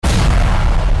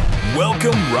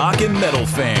Welcome, rock and metal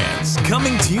fans.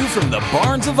 Coming to you from the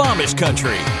barns of Amish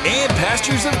country and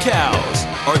pastures of cows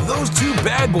are those two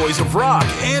bad boys of rock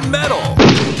and metal.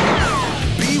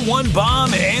 B1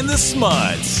 Bomb and the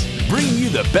Smuts, bringing you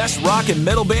the best rock and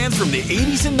metal bands from the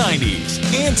 80s and 90s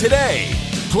and today.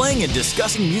 Playing and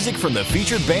discussing music from the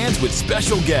featured bands with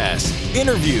special guests,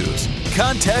 interviews,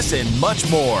 contests, and much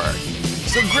more.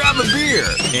 So grab a beer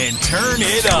and turn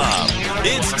it up.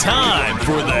 It's time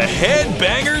for the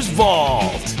Headbangers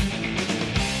Vault.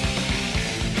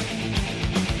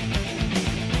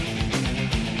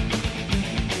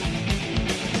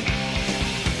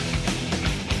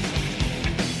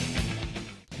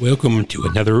 Welcome to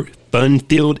another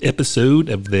fun-filled episode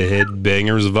of the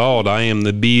Headbangers Vault. I am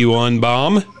the B1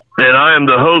 Bomb. And I am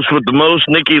the host with the most,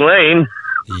 Nikki Lane.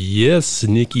 Yes,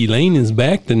 Nikki Lane is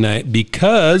back tonight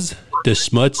because the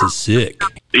Smuts is sick.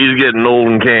 He's getting old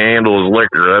and can't handle his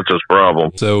liquor. That's his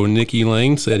problem. So Nikki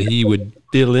Lane said he would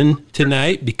fill in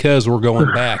tonight because we're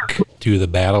going back to the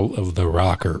Battle of the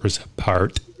Rockers,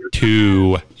 Part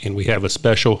 2. And we have a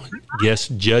special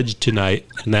guest judge tonight,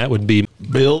 and that would be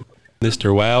Bill.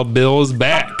 Mr. Wild Bill is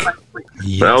back.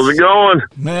 Yes. How's it going?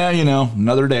 Yeah, you know,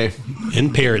 another day.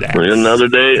 In paradise. Another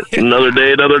day,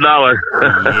 another dollar.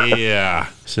 Yeah.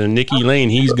 So Nikki Lane,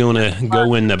 he's going to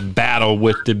go in the battle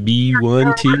with the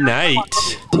B1 tonight.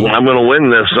 I'm going to win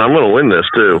this. I'm going to win this,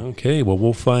 too. Okay, well,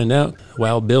 we'll find out.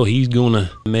 Wild Bill, he's going to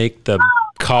make the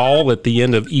call at the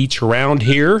end of each round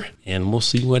here, and we'll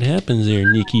see what happens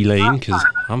there, Nikki Lane, because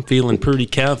I'm feeling pretty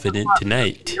confident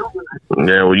tonight.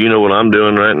 Yeah, well, you know what I'm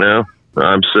doing right now?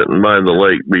 I'm sitting by the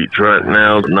lake beach right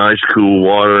now. Nice, cool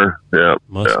water. Yeah.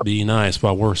 Must be nice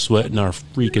while we're sweating our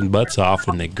freaking butts off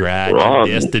in the garage of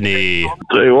destiny.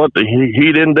 Tell you what, the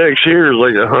heat index here is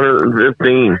like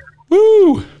 115.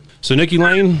 Woo! So, Nikki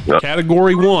Lane,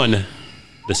 Category 1,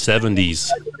 the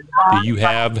 70s. Do you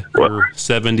have your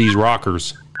 70s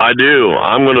rockers? I do.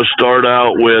 I'm going to start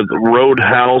out with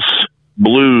Roadhouse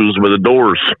Blues by the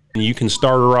Doors. You can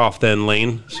start her off then,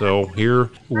 Lane. So, here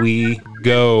we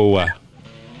go.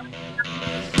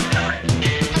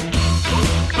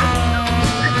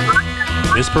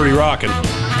 It's pretty rocking.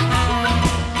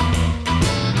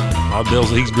 Wild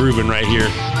Bill's, he's grooving right here.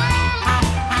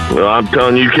 Well, I'm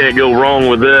telling you, you can't go wrong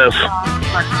with this.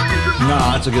 No,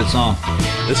 that's a good song.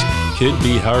 This could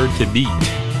be hard to beat.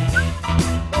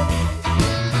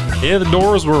 Yeah, the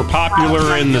Doors were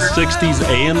popular in the 60s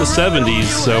and the 70s,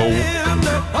 so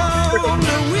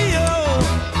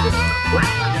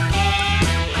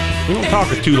we don't talk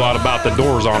too lot about the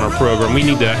Doors on our program. We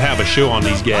need to have a show on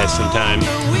these guys sometime.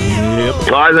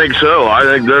 Yep. I think so. I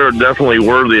think they're definitely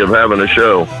worthy of having a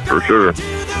show, for sure.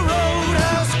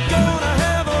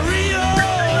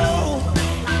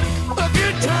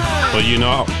 Well, you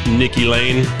know, Nikki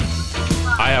Lane,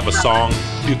 I have a song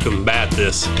to combat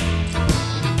this.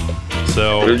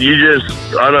 So You just,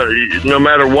 no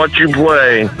matter what you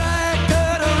play,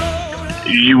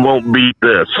 you won't beat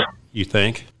this. you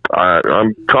think?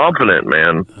 I'm confident,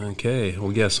 man. Okay,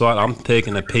 well, guess what? I'm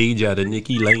taking a page out of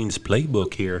Nikki Lane's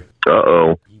playbook here.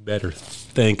 Uh-oh. You better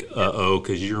think,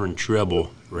 because you're in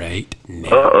trouble right now.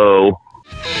 Uh-oh.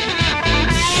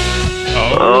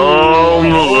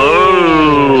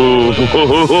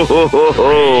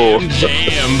 Oh,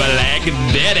 Jam Black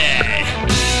Betty.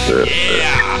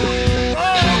 Yeah.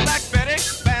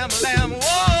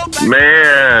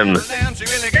 man.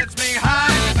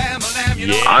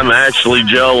 I'm actually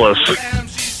jealous.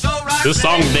 This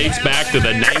song dates back to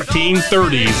the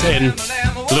 1930s, and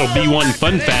a little B1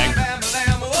 fun fact,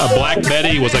 a Black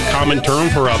Betty was a common term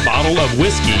for a bottle of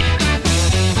whiskey.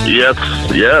 Yes,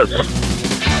 yes.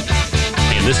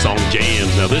 And this song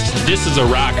jams. Now, this is a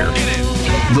rocker.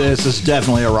 This is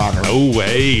definitely a rocker. Oh,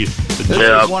 wait. This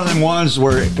is one of them ones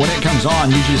where when it comes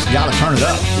on, you just got to turn it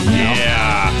up. You know?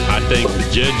 Yeah, I think the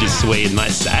judge is swaying my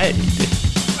side.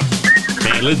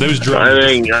 Man, look, those drums. I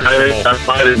think I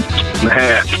might have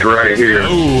hatched right here.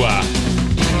 Oh,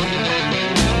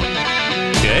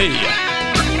 okay.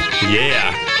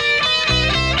 Yeah.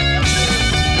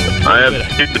 I have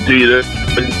to give it to you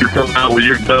that you come out with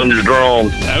your guns drawn.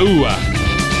 Oh,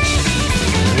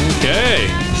 okay.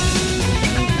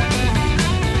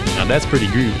 Now that's pretty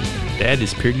groovy. That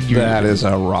is pretty groovy. That is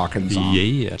a rocking song.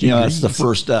 Yeah. You know, that's the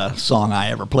first song I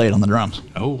ever played on the drums.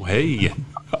 Oh, hey.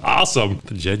 Awesome.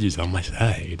 The judge is on my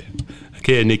side.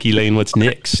 Okay, Nikki Lane, what's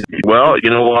next? Well, you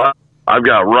know what? I've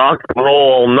got Rock and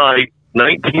Roll All Night,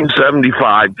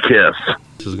 1975 Kiss.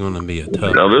 This is going to be a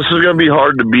tough. Now, this is going to be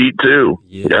hard to beat, too.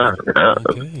 Yeah.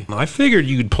 Okay. I figured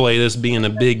you'd play this being a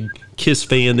big Kiss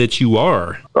fan that you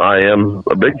are. I am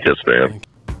a big Kiss fan.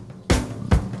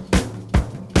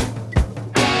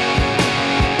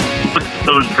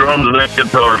 those drums and that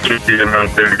guitar kicking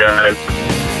right there, guys.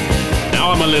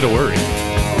 Now I'm a little worried.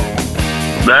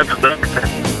 That's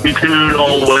me tuned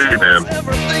all the way, man.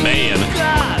 Man.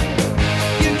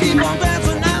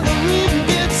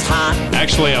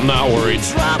 Actually, I'm not worried.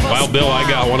 Well, Bill, I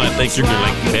got one I think you're going to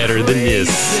like better than this.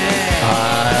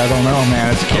 I don't know,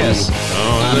 man. It's Kiss.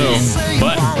 Oh, I know.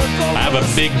 But I have a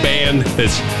big band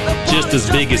that's just as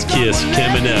big as Kiss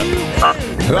coming up.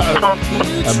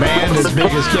 A band as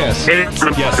big as Kiss.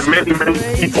 Yes. Many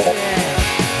people.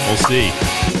 We'll see.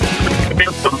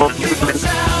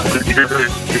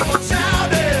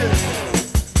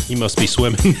 He must be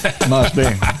swimming. Must be.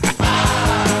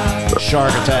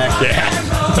 Shark attack. Yeah.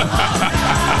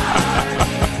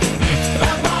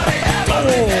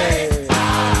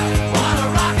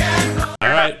 All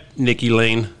right, Nikki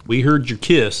Lane, we heard your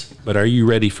Kiss, but are you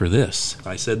ready for this?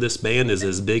 I said this band is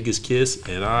as big as Kiss,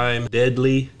 and I'm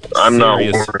deadly I'm not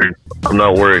serious. worried. I'm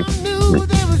not worried.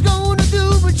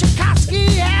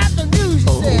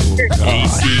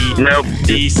 AC, Nope.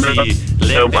 DC,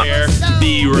 let Nope. there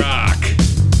be rock.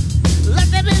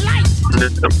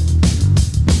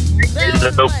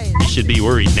 Nope. You should be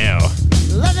worried now.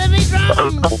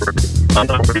 I'm not worried. I'm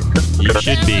not worried. You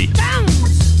should be.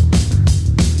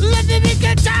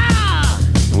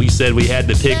 We said we had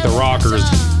to pick the rockers,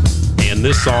 and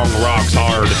this song rocks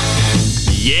hard.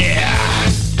 Yeah!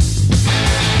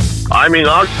 I mean,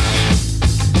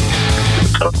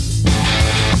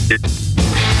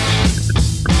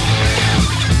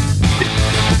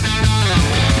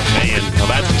 Man, now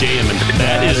that's jamming.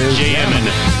 That is jamming.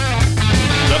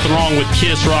 Nothing wrong with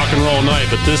Kiss Rock and Roll Night,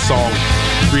 but this song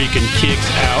freaking kicks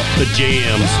out the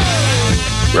jams.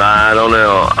 I don't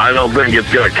know. I don't think it's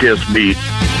got Kiss beat.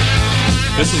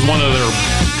 This is one of their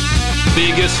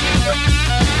biggest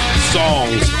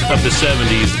songs of the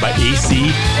 70s by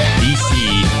AC/DC.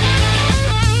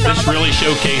 This really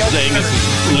showcases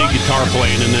Angus's lead guitar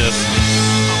playing in this.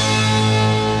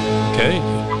 Okay.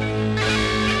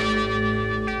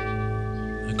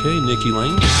 Okay, Nikki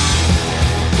Lane.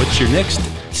 What's your next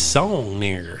song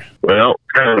there? Well,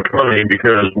 kind of funny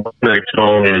because my next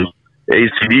song is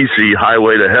AC/DC,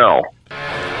 Highway to Hell.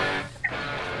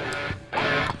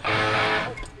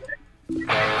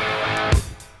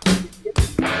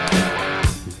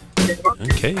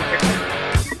 Okay.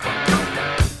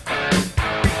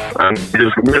 I'm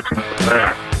just missing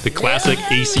that. The classic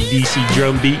AC/DC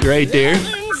drum beat right there.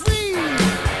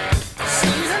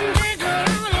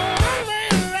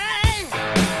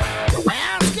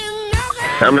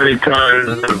 How many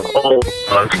times have all of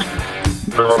us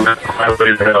been on that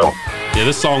Highway to Hell? Yeah,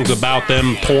 this song's about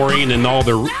them touring and all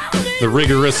the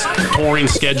rigorous touring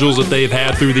schedules that they've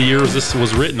had through the years. This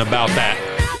was written about that.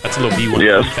 That's a little B1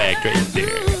 Yes. fun fact right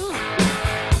there.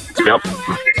 Yep.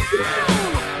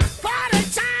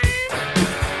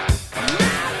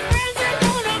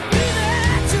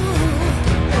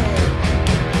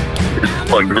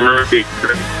 It's like great.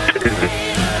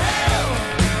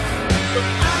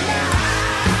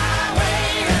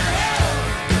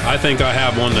 I think I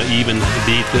have one to even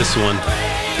beat this one.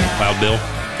 Wow, Bill.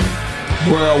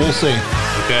 Well, we'll see.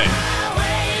 Okay.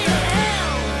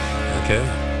 Okay.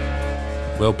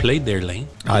 Well played there, Lane.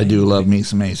 I do love me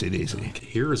some AC/DC.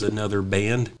 Here's another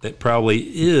band that probably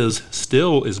is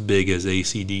still as big as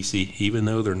AC/DC, even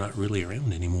though they're not really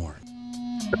around anymore.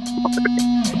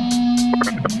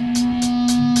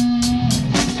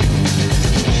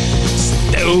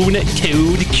 Stone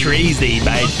Cold Crazy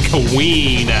by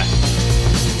Queen.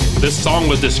 This song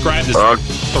was described as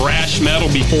thrash metal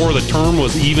before the term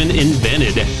was even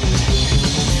invented.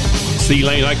 See,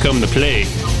 Lane, I come to play.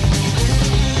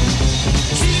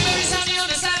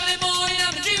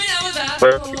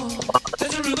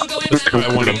 I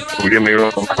want to. Don't get me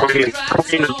wrong. Queen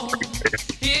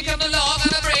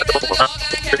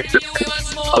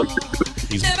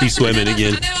He's swimming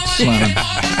again. Swimming.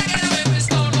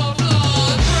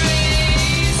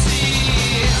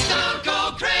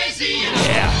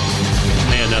 Yeah.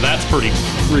 Man, now that's pretty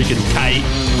freaking tight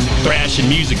thrashing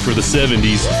music for the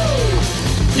 70s.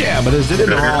 Yeah, but is it in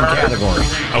the wrong category?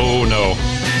 Oh, no.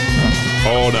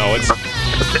 Oh, no. It's.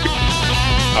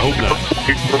 I hope not.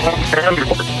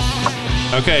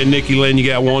 Okay, Nikki Lynn, you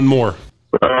got one more.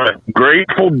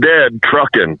 Grateful Dead,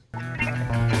 Truckin'.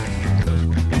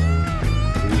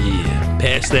 Yeah.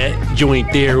 Pass that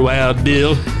joint there, Wild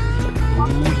Bill.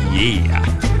 Ooh, yeah.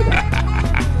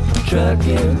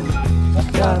 Trucking,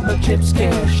 got my chips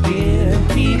cashed in,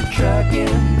 keep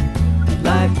trucking,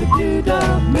 like the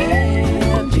Doodah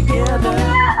Man together,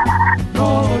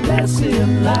 more or less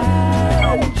in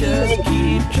line, just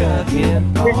keep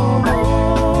trucking on.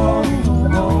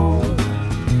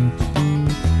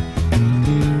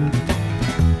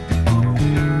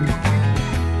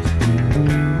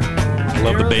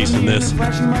 bass in this.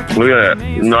 Look at that.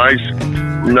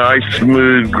 Nice,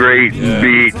 smooth, great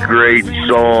beat, great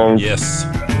song. Yes.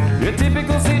 A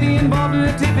typical city involved in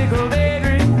a typical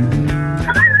daydream.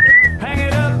 Hang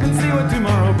it up and see what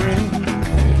tomorrow brings.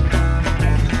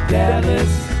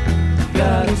 Dallas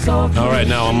got a soft. All right,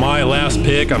 now on my last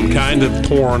pick, I'm kind of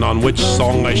torn on which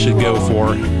song I should go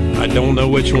for. I don't know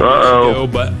which one I should go,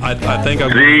 but I think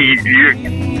I'm. See,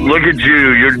 look at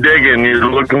you. You're digging. You're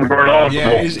looking for an awful.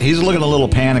 Yeah, he's looking a little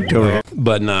panicked over here.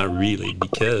 But not really,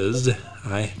 because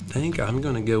I think I'm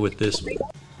going to go with this one.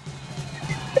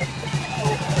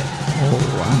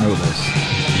 Oh, I know this.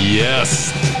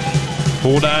 Yes.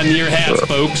 Hold on to your hats,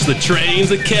 folks. The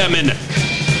trains are coming.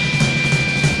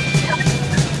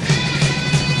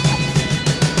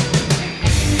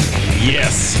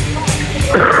 Yes.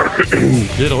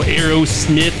 Little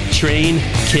Aerosmith train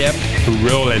kept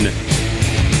rolling.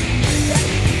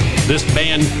 This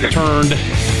band turned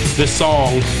this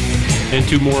song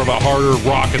into more of a harder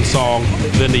rockin' song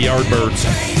than the Yardbirds.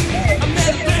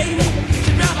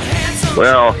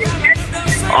 Well,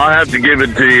 I'll have to give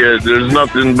it to you. There's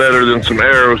nothing better than some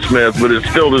Aerosmith, but it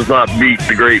still does not beat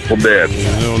the Grateful Dead.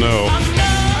 I don't know.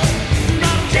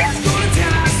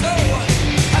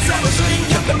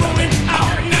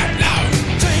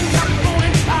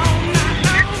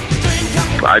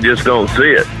 I just don't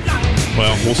see it.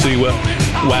 Well, we'll see what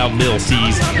Wild Bill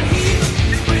sees.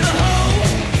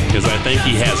 Because I think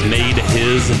he has made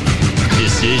his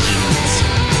decisions.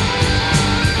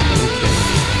 Okay.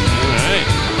 All right.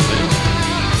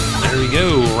 There we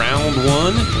go. Round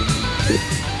one.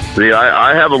 See,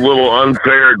 I have a little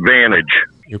unfair advantage.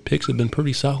 Your picks have been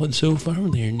pretty solid so far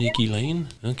there, Nikki Lane.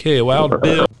 Okay, Wild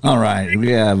Bill. All right,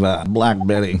 we have Black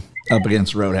Betty up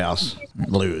against Roadhouse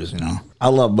Blues, you know. I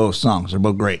love both songs. They're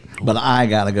both great. But I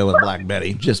got to go with Black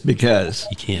Betty just because.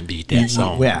 You can't beat that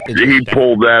song. Yeah, He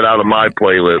pulled that out of my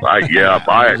playlist.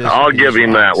 I'll give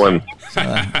him that one.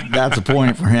 that's a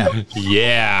point for him.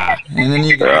 Yeah. And then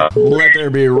you got Let There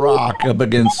Be Rock up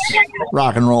against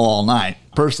Rock and Roll All Night.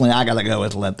 Personally, I got to go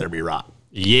with Let There Be Rock.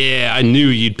 Yeah, I knew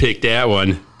you'd pick that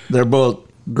one. They're both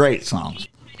great songs.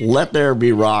 Let There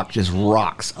Be Rock just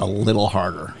rocks a little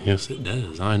harder. Yes, it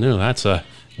does. I know. That's a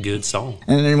good song.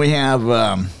 And then we have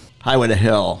Highway to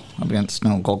Hell up against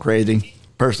Stone Cold Crazy.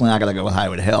 Personally, I got to go with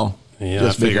Highway to Hell. Yeah,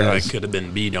 just I figured because, I could have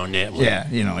been beat on that one. Yeah,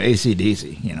 you know,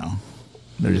 AC/DC, you know.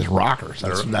 They're just rockers.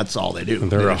 That's all they do.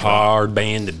 They're a just hard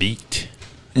band to beat.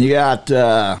 And you got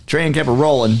Train Kept a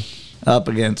Rolling up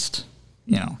against,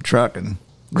 you know, Truck and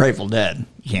Grateful Dead.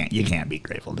 You can't beat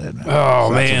Grateful Dead. Man.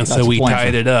 Oh, man, so we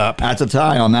tied it up. That's a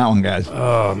tie on that one, guys.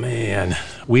 Oh, man.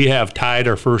 We have tied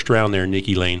our first round there,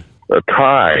 Nikki Lane. A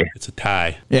tie. It's a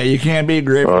tie. Yeah, you can't beat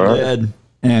Grateful Dead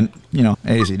and, you know,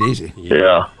 AC/DC.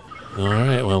 Yeah. All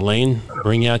right, well, Lane,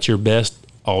 bring out your best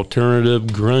alternative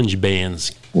grunge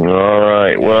bands. All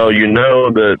right. Well, you know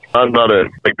that I'm not a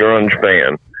grunge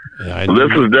fan. Yeah, So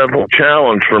this is definitely a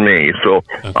challenge for me, so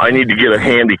I need to get a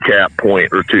handicap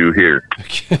point or two here.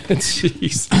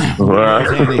 Jeez.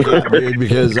 Handicap, dude,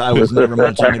 because I was never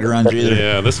much into grunge either.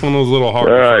 Yeah, this one was a little hard.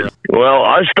 All right. Well,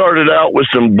 I started out with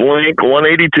some Blink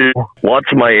 182.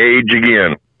 What's My Age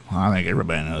Again? I think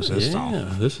everybody knows this song.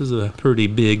 Yeah, this is a pretty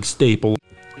big staple.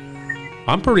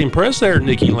 I'm pretty impressed there,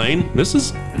 Nikki Lane.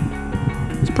 It's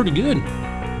pretty good.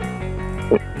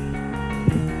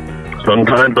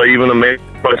 Sometimes I even amaze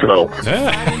myself.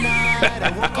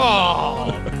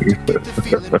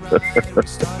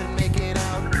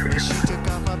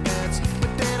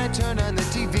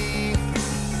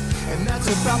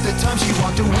 About the time she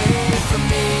walked away from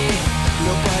me.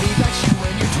 Nobody likes you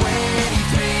when you're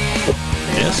 23.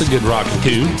 Yeah, that's a good rockin'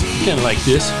 tune. Kind of like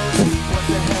this. What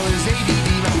the hell is ADD?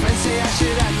 My friends say I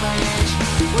should act my age.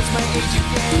 What's my age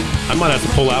again? I might have to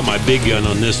pull out my big gun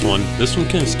on this one. This one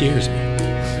kind of scares me.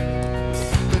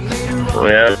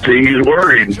 Yeah, see, he's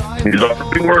worried. He's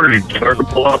already worried. He's starting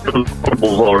to pull out the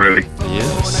bubbles already.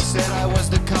 Yes. Said I was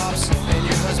the cops and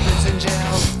your husband's in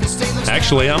jail.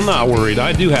 Actually, I'm not worried.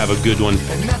 I do have a good one.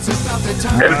 And that's about the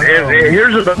time. And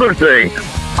here's another thing.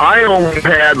 I only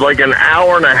had like an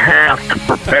hour and a half to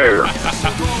prepare.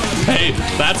 Hey,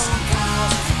 that's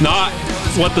not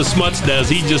what the Smuts does.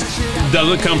 He just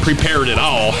doesn't come prepared at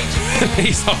all.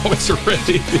 He's always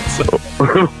ready. So.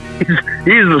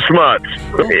 He's the Smuts.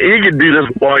 He could do this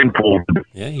blindfolded.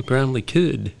 Yeah, he probably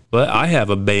could. But I have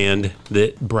a band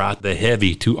that brought the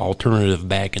heavy to alternative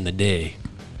back in the day.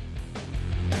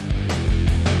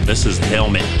 This is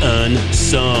Helmet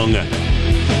Unsung.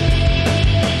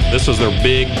 This was their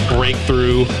big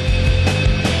breakthrough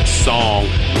song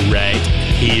right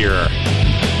here.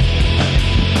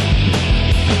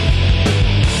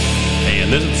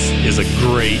 And this is a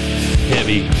great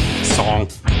heavy song.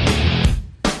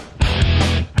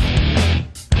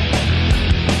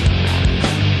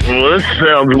 Well, this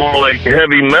sounds more like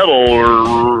heavy metal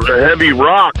or heavy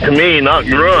rock to me, not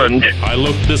grunge. I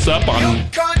looked this up on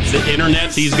the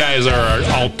internet. These guys are an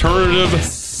alternative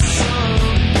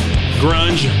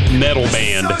grunge metal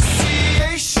band.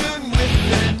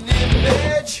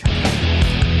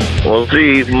 Well,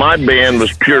 see, my band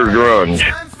was pure grunge.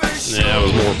 Yeah, it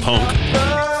was more punk.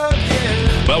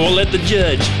 But we'll let the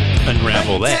judge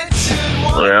unravel that.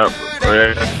 Yeah.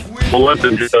 We'll let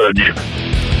the judge.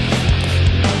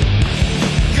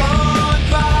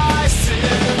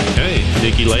 Hey,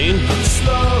 Nikki Lane,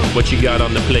 what you got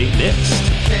on the plate next?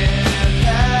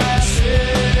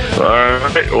 All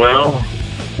right, well,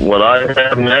 what I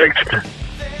have next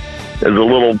is a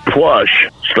little Plush,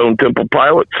 Stone Temple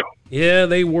Pilots. Yeah,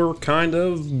 they were kind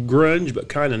of grunge, but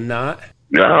kind of not.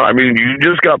 Yeah, I mean, you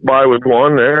just got by with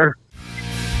one there.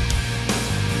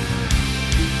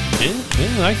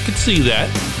 Yeah, I could see that.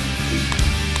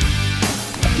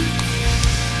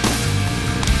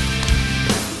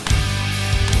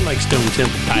 I like Stone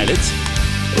Temple Pilots.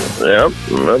 Yep,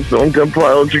 Stone Temple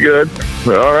Pilots are good.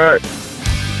 All right.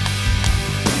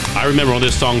 I remember when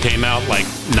this song came out, like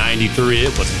 93,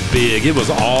 it was big. It was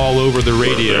all over the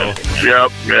radio.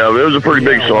 Yep, yeah, it was a pretty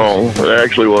big song. It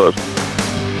actually was.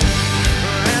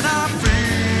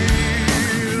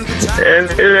 And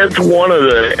it's one of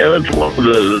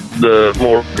the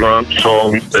more grunge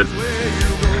songs that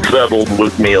settled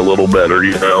with me a little better,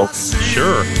 you know.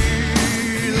 Sure.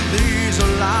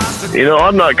 You know,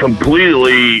 I'm not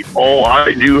completely.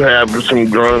 I do have some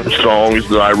grunge songs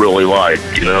that I really like.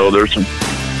 You know, there's some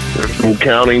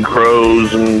Counting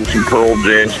Crows and some Pearl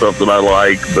Jam stuff that I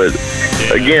like, but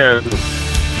again,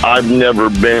 I've never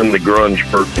been the grunge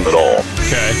person at all.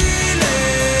 Okay.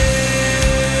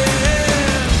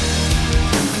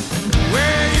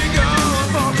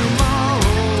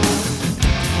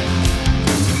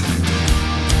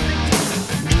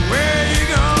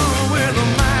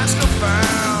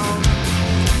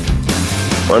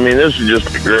 I mean, this is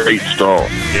just a great song.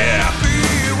 Yeah.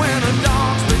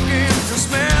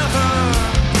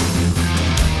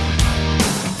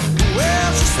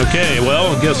 Okay,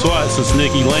 well, guess what? Since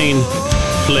Nikki Lane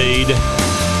played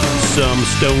some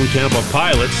Stone Temple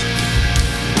Pilots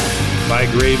by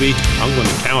Gravy, I'm going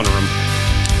to counter him.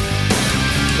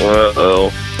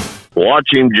 Uh-oh. Watch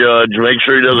him, Judge. Make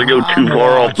sure he doesn't go too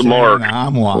far off the mark.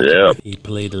 I'm watching. Yeah. He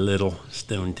played a little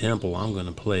Stone Temple. I'm going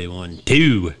to play one,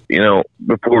 too. You know,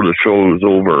 before the show is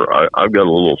over, I've got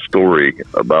a little story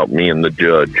about me and the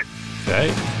Judge.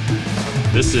 Okay.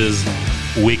 This is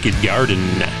Wicked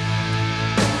Garden.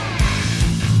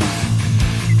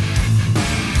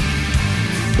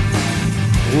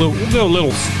 We'll go a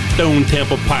little Stone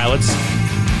Temple Pilots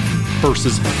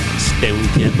versus Stone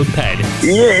Temple Pilots.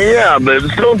 Yeah, but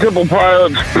Stone Temple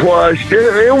Pilots Plush,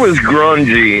 it was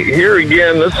grungy. Here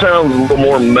again, this sounds a little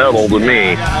more metal to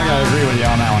me. I gotta agree with you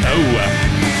on that one. Oh,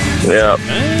 Yeah. I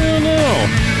don't know.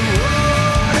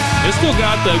 It's still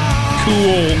got the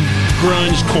cool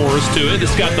grunge chorus to it.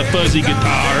 It's got the fuzzy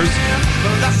guitars.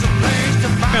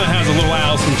 Kind of has a little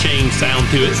Alice in Chains sound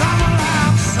to it.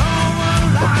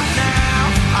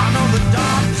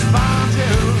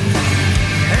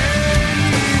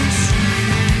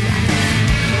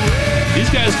 These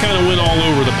guys kind of went all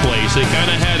over the place. They kind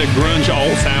of had a grunge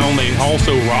alt sound. They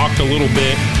also rocked a little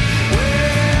bit.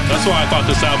 That's why I thought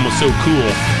this album was so cool.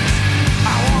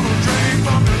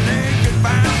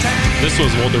 This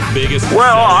was one of their biggest.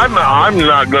 Well, I'm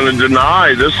not going to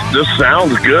deny this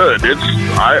sounds good.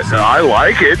 I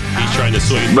like it. He's trying to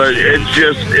swing. But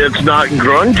it's not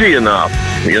grungy enough.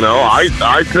 You know,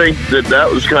 I think that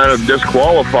was kind of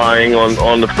disqualifying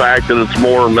on the fact that it's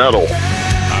more metal.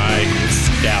 I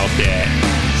doubt that.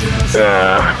 All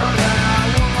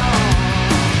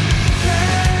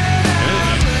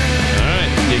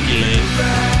right, Nikki Lane.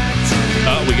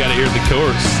 Oh, we got to hear the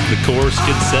chorus. The chorus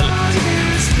could sell it.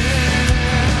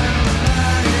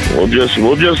 We'll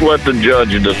just let the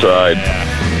judge decide. Yeah.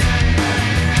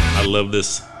 I love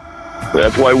this.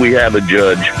 That's why we have a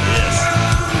judge. Yes.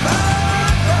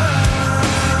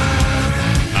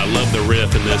 I love the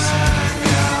riff in this.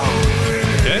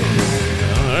 Okay.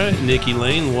 All right, Nikki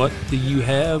Lane, what do you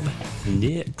have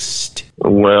next?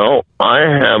 Well, I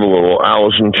have a little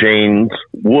Alice in Chains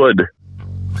Wood.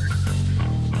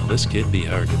 Well, this could be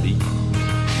hard to beat.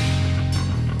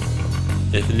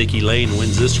 If Nikki Lane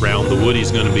wins this round, the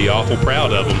Woody's going to be awful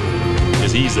proud of him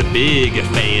because he's a big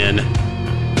fan.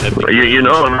 You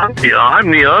know,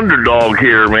 I'm the underdog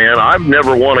here, man. I've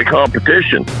never won a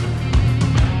competition.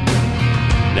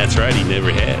 That's right, he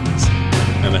never has.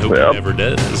 And I hope Yep. he never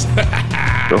does.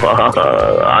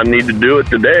 I need to do it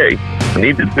today. All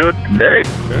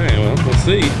right, well, we'll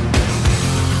see.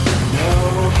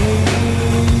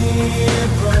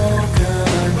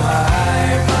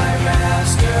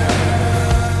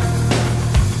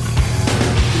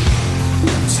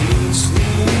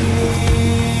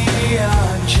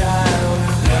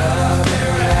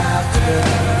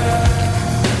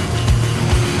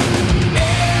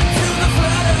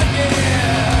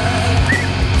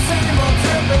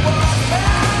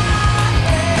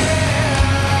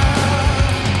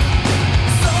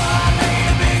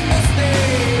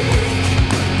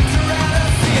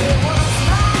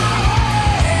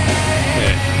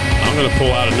 I'm going to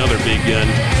pull out another big gun.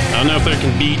 I don't know if they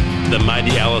can beat the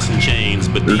mighty Alice in Chains,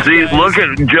 but these See, guys, look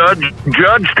at Judge.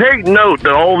 Judge, take note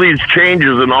that all these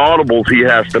changes and audibles he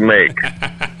has to make.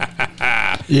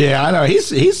 Yeah, I know.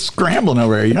 He's scrambling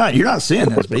over there. You're not seeing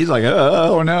this, but he's like,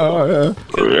 oh no.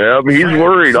 Yeah, but he's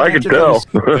worried. I can tell.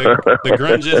 the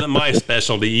grunge isn't my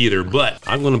specialty either, but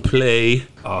I'm going to play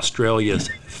Australia's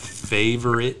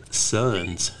favorite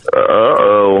sons,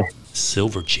 Uh-oh.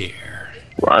 Silverchair.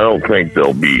 I don't think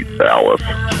they'll beat Alice.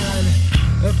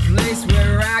 A place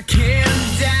where I can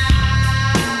die.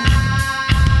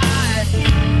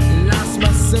 Lost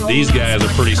my soul. These guys are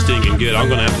pretty stinking good. I'm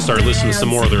going to have to start listening to some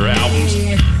more of their albums.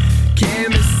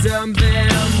 Can be something,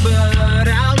 but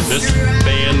I'll This try.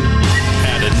 band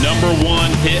had a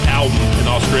 #1 hit album in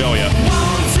Australia.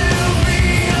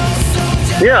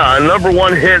 Yeah, a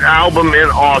 #1 hit album in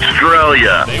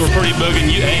Australia. They were pretty bugging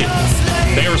you. Hey,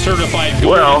 they were certified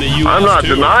gold Well, in the U.S. I'm not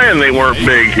too. denying they weren't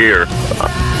big here.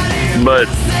 But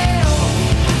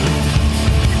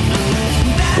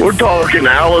we're talking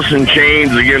Alice in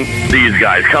Chains against these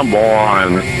guys. Come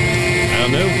on. I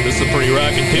don't know. This is a pretty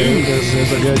rocking tune. This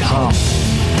is a good song.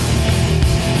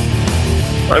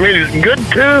 I mean, it's a good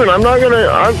tune. I'm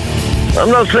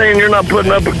not saying you're not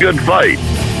putting up a good fight.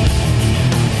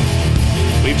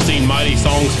 We've seen mighty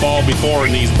songs fall before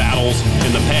in these battles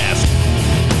in the past.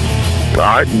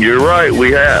 You're right.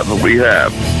 We have.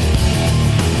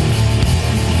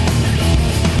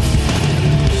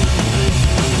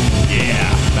 Yeah,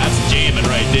 that's jamming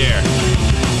right there.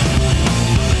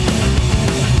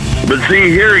 But see,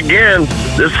 here again,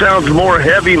 this sounds more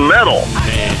heavy metal.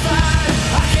 Man.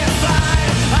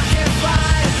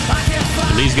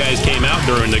 And these guys came out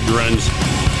during the grunge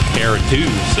era too,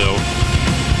 so.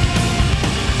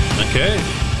 Okay.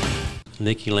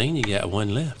 Nikki Lane, you got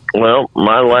one left. Well,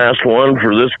 my last one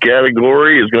for this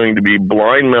category is going to be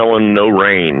Blind Melon, No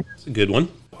Rain. It's a good one.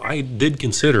 I did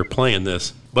consider playing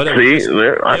this, but it See,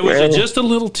 was, there, just a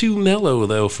little too mellow,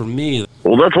 though, for me.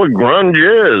 Well, that's what grunge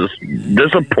is.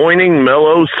 Disappointing,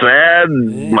 mellow, sad,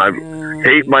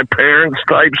 hate my parents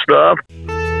type stuff.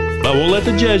 But we'll let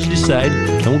the judge decide.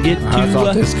 Don't get too... I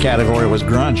thought this category was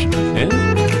grunge.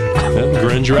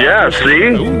 Grunge rock. Yeah,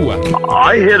 see? Ooh.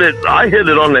 I hit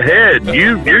it on the head.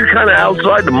 You're kind of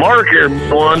outside the mark here,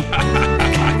 one.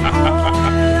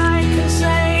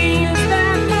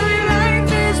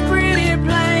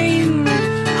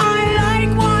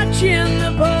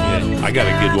 I got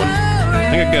a good one. I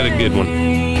think I got a good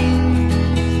one.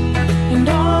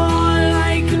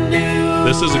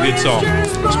 This is a good song.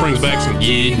 This brings back some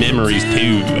good memories,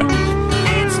 too.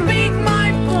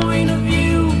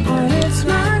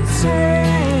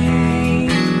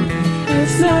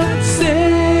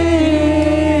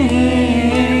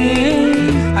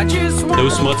 No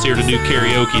smuts here to do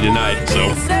karaoke tonight, so.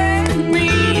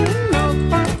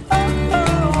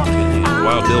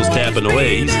 Wild Bill's tapping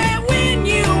away.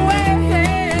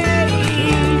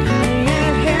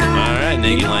 All right,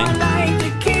 Nikki Lane.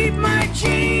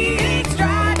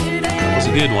 That was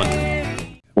a good one.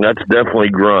 That's definitely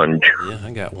grunge. Yeah,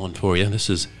 I got one for you. This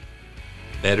is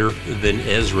Better Than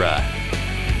Ezra,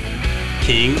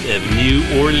 King of New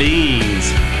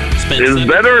Orleans. Is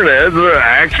Better Than Ezra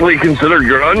actually considered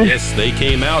grunge? Yes, they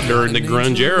came out during the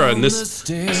grunge era, and this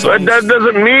But that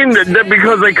doesn't mean that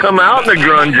because they come out in the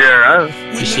grunge era.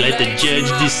 just let the judge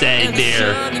decide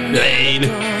there, Lane.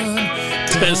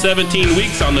 Spent 17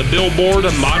 weeks on the Billboard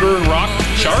Modern Rock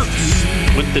charts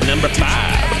with the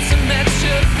 #5.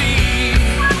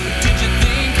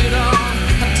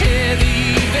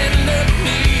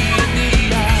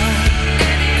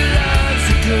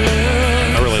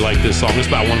 I really like this song. It's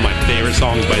about one of my favorite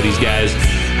songs by these guys.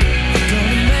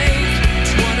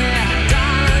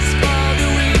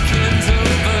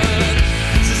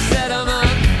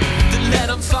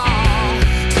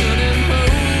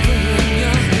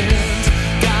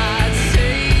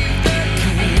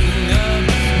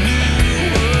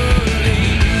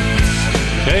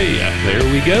 Okay, there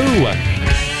we go.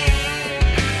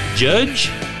 judge?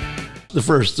 The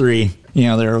first three,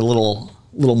 they're a little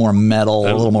more metal,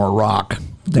 a little more rock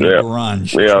than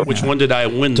grunge. Yeah. Which one did I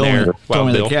win Told there? me, told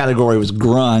me the category was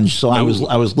grunge, so I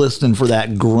was listening for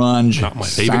that grunge. Not my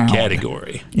favorite sound.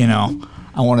 category.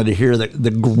 I wanted to hear the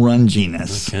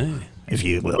grunginess. Okay. If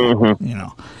you will,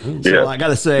 So I got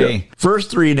to say, first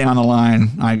three down the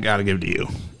line, I got to give to you.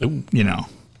 Ooh.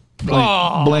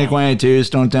 Blink 182,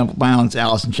 Stone Temple Pilots,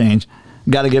 Alice in Chains.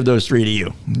 Got to give those three to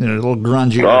you. They're a little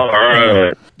grungy. All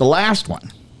right. The last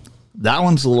one, that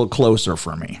one's a little closer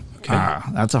for me. Okay.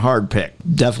 That's a hard pick.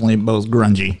 Definitely both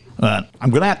grungy. But I'm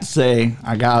going to have to say,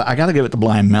 I got to give it to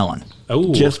Blind Melon.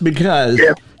 Oh. Just because,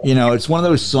 it's one of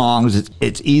those songs,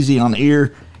 it's easy on the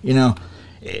ear,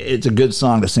 It's a good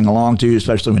song to sing along to,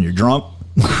 especially when you're drunk.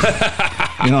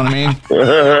 You know what I mean?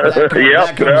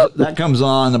 That comes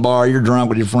on in the bar. You're drunk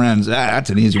with your friends.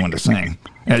 That's an easy one to sing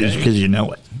because you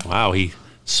know it. Wow, he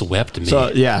swept me. So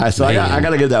I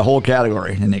got to give that whole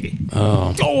category to Nikki.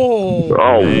 Oh,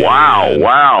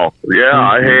 wow.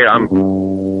 Yeah,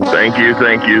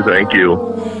 thank you.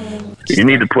 You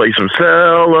need to play some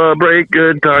Celebrate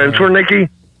Good Times for Nikki.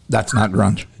 That's not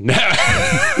grunge. No,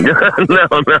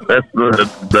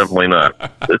 that's definitely not.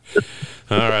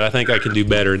 All right, I think I can do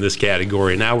better in this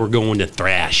category. Now we're going to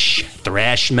thrash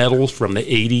metal from the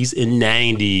 80s and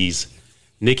 90s.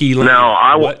 Nikki Lane,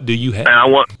 what do you have? And I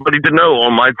want everybody to know,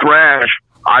 on my thrash,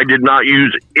 I did not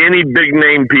use any big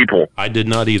name people. I did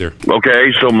not either.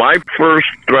 Okay, so my first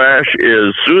thrash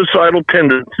is Suicidal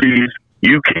Tendencies,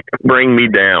 You Can't Bring Me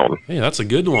Down. Hey, that's a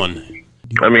good one.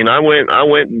 I mean, I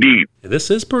went deep. This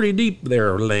is pretty deep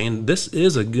there, Lane. This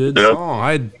is a good song.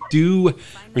 I do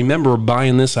remember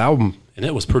buying this album, and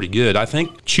it was pretty good. I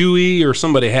think Chewy or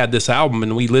somebody had this album,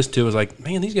 and we listened to it. It was like,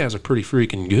 man, these guys are pretty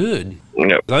freaking good.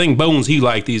 Yep. I think Bones, he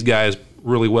liked these guys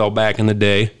really well back in the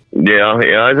day. Yeah,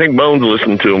 I think Bones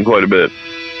listened to them quite a bit.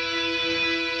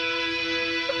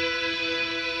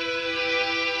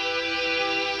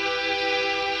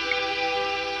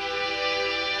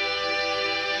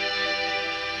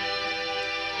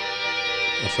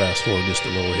 I'll fast forward just a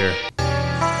little here.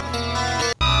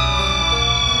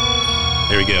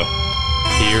 There we go.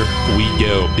 Here we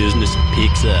go. Business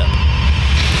picks up.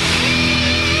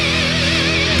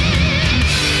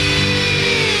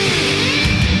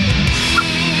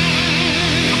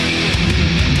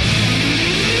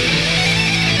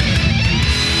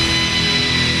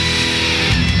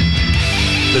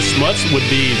 The Smuts would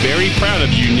be very proud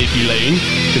of you, Nikki Lane,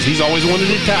 because he's always wanted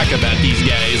to talk about these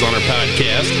guys on our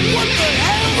podcast.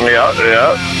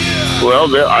 Yeah.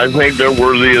 Well, I think they're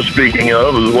worthy of speaking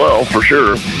of as well, for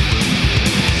sure.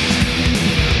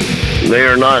 They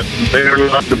are not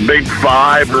the big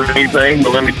five or anything,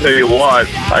 but let me tell you what,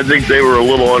 I think they were a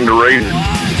little underrated.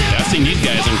 I've seen these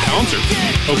guys in concert,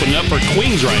 opening up for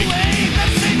Queensryche.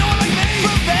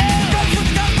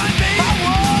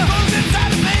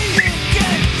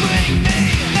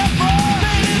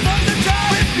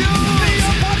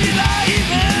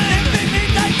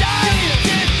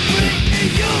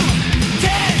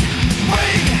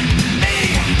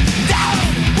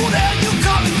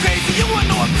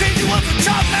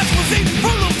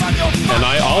 And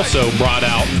I also brought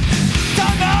out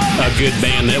a good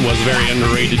band that was very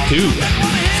underrated too.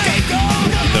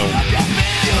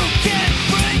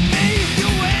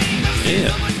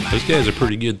 Yeah, those guys are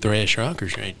pretty good thrash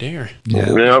rockers right there.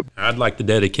 Yeah. Yep. I'd like to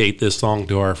dedicate this song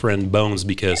to our friend Bones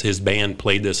because his band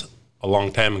played this a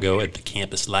long time ago at the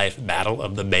Campus Life Battle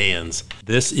of the Bands.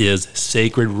 This is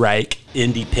Sacred Reich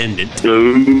Independent.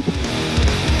 Ooh.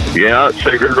 Yeah,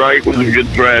 Sacred Reich was a good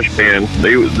thrash band.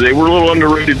 They were a little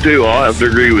underrated too. I'll have to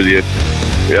agree with you.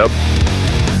 Yep.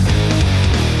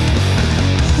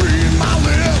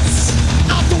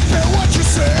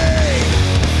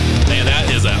 Man,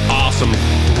 that is an awesome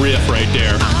riff right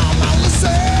there.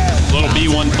 Little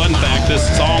B1 fun fact, this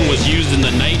song was used in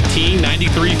the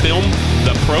 1993 film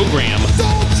The Program.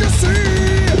 Don't you see?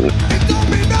 It don't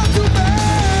mean not too bad.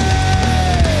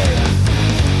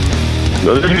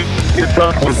 So this is a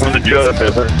tough one for the judge,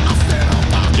 isn't it?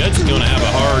 Judge is going to have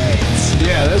a hard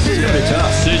Yeah, this is going to be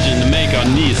tough. decision to make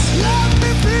on this.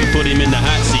 We put him in the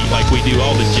hot seat like we do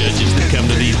all the judges that come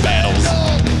to these battles.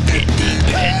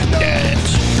 Independent.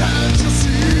 Can't you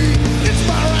see? It's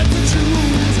my right to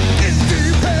choose.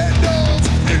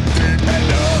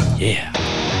 Independent. Yeah.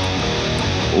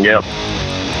 Yep.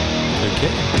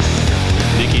 Okay.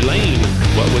 Nikki Lane,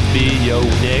 what would be your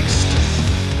next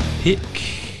pick?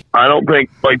 I don't think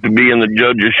I'd like to be in the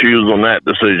judge's shoes on that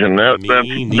decision. That's going to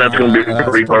be a That's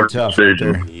pretty hard tough right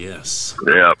decision. there. Yes.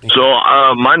 Yeah. So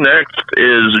my next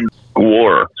is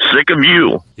War. Sick of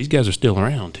You. These guys are still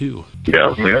around, too.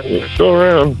 Yeah, they're still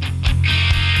around.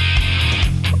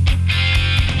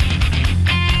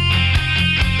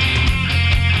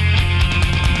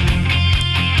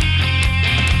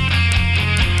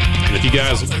 If you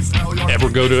guys ever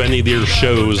go to any of their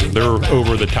shows, they're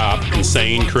over the top,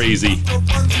 insane, crazy.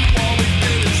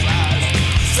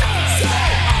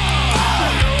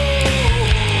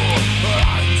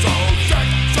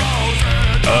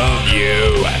 Of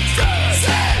you.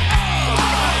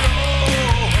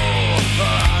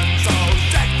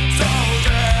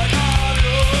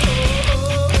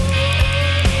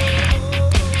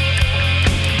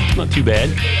 Not too bad.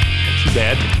 Not too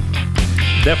bad.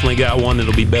 Definitely got one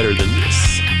that'll be better than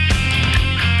this.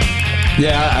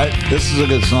 Yeah, this is a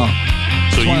good song.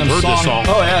 So you've heard this song?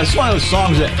 Oh yeah, it's one of those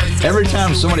songs that every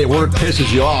time somebody at work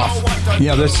pisses you off,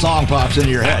 this song pops into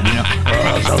your head. Oh,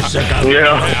 I'm so sick of it.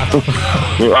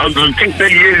 Yeah. I'm going to kick to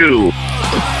you.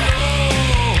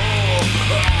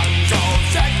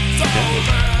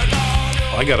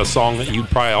 I got a song that you'd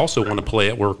probably also want to play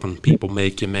at work when people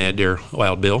make you mad there,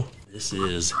 Wild Bill. This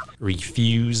is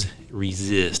Refuse,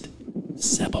 Resist,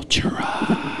 Sepultura.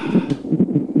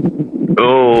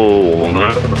 Oh, no.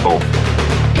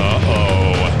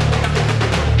 Uh-oh.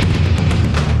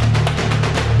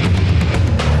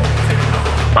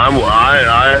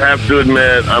 I have to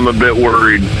admit, I'm a bit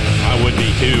worried. I would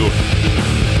be too.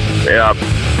 Yeah.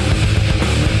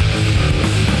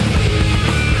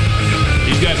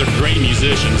 These guys are great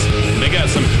musicians. They got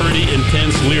some pretty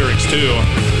intense lyrics too.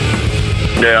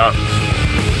 Yeah.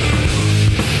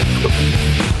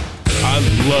 I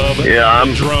love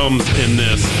the drums in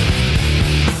this.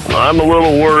 I'm a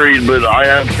little worried, but I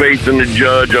have faith in the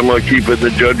judge. I'm going to keep it in the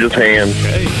judge's hands.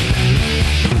 Okay.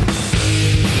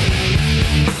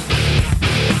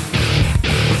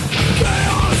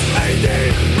 Chaos AD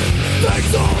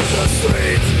takes on the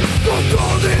streets,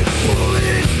 controlling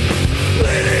police,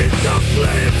 leading to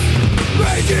flames,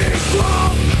 raging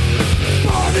from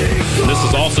body. This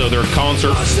is also their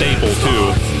concert staple too,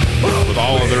 with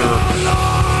all of their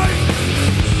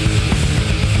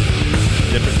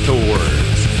different tours.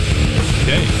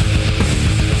 Okay.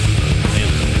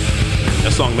 Man,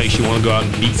 that song makes you want to go out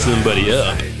and beat somebody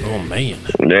up. Oh man.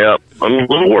 Yeah, I'm a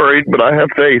little worried, but I have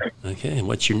faith. Okay, and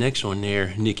what's your next one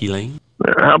there, Nikki Lane?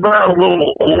 How about a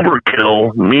little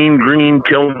Overkill, Mean Green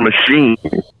Killing Machine?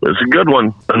 It's a good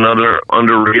one. Another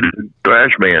underrated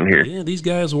thrash band here. Yeah, these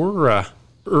guys were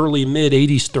early mid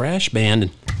 '80s thrash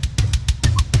band.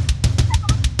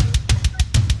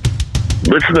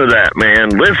 Listen to that, man.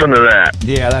 Listen to that.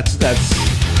 Yeah, that's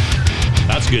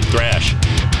good thrash.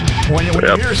 when you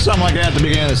hear something like that at the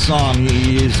beginning of the song,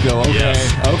 you just go, okay,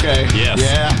 Yes. okay, Yes.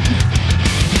 yeah.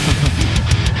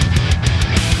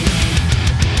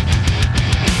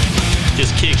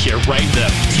 Just kicks you right in the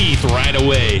teeth right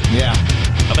away. Yeah.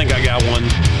 I think I got one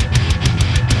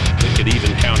that could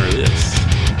even counter this.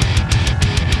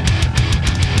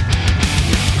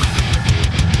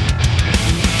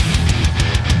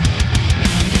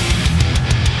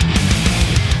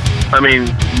 I mean,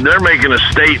 they're making a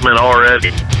statement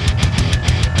already.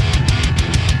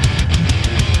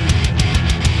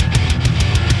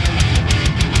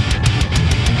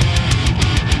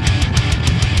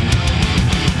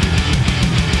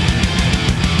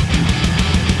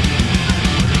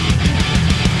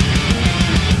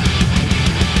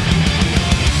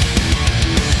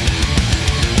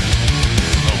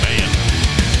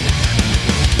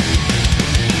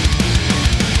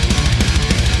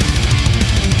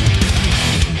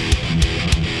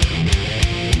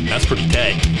 Pretty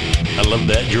tight. I love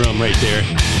that drum right there.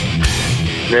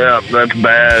 Yeah, that's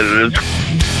bad.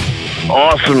 It's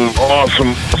awesome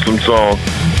song.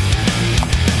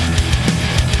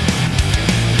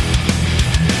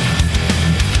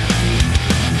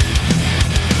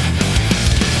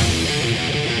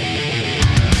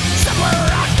 Somewhere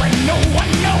out where no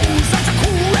one knows, that's a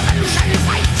cool revolution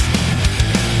fight.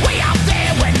 Way out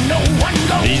there where no one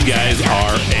goes. These guys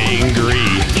are angry.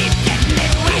 Keep getting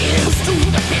it wheels to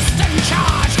the piston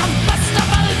charge,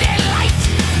 combustible delight.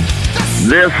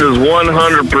 This is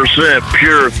 100%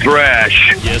 pure thrash.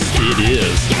 Yes, it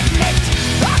is.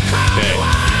 Okay.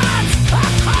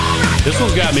 This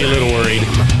one's got me a little worried.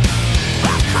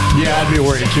 Yeah, I'd be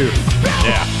worried too.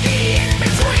 Yeah.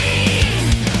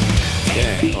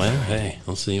 Okay. Well, hey,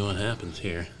 we'll see what happens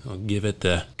here. I'll give it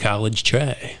the college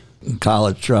try.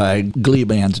 College try. Glee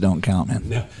bands don't count, man.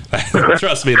 No.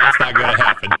 Trust me, that's not going to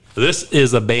happen. This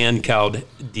is a band called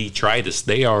Detritus.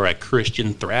 They are a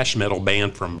Christian thrash metal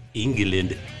band from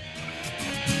England.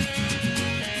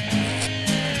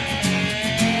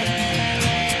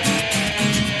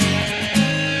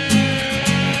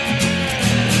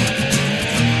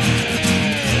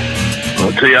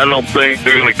 See, I don't think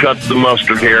they're going to cut the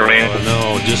mustard here, man.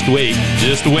 Oh, no, just wait.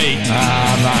 Just wait.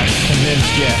 I'm not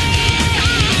convinced yet.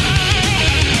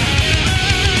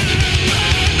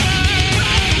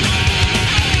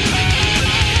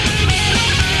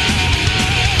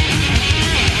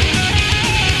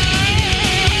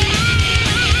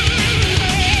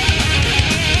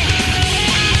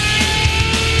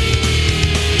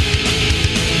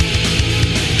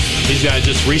 guys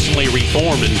just recently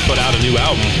reformed and put out a new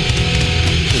album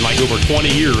in like over 20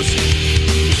 years.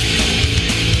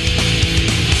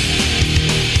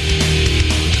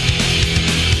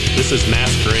 This is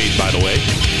Masquerade, by the way.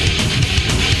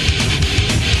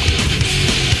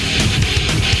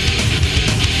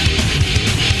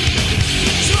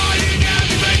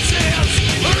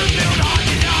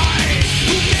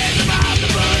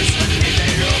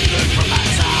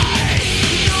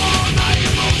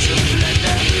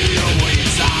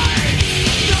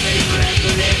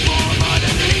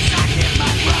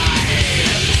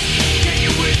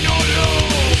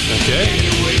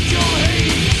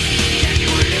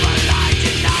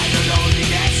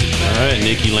 All right,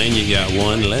 Nikki Lane, you got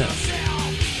one left.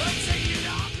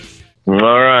 All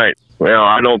right. Well,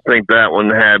 I don't think that one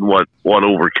had what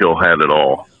Overkill had at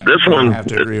all. This I one. have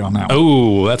to agree on that one.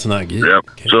 Oh, that's not good. Yep.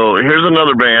 Okay. So here's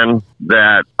another band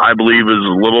that I believe is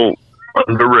a little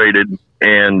underrated,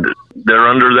 and they're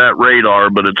under that radar,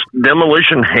 but it's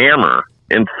Demolition Hammer,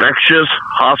 Infectious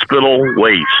Hospital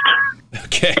Waste.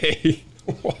 Okay.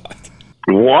 What?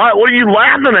 What? What are you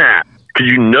laughing at? Because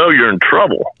you know you're in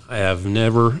trouble. I have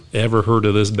never, ever heard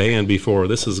of this band before.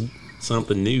 This is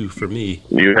something new for me.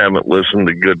 You haven't listened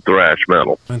to good thrash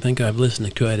metal. I think I've listened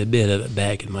to quite a bit of it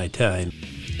back in my time.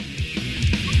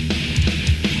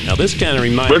 Now, this kind of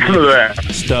reminds Listen me to of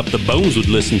that. stuff the Bones would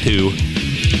listen to.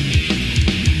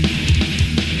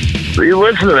 So you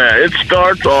listen to that. It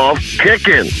starts off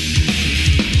kicking.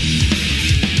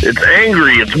 It's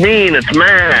angry. It's mean. It's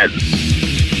mad.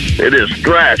 It is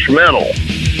thrash metal.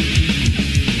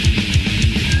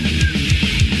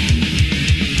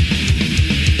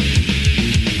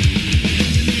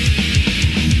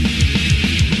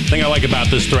 The thing I like about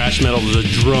this thrash metal is the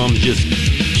drums just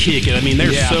kick it. I mean,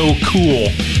 they're Yeah. so cool.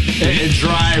 It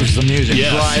drives the music.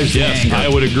 Drives the anger. I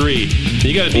would agree.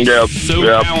 You got to be Yep, so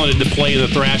yep. talented to play in a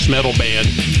thrash metal band.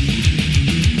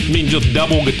 I mean, just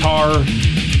double guitar,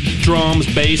 drums,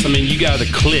 bass. I mean, you got to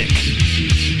click.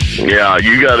 Yeah,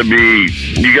 you got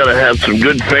to have some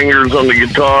good fingers on the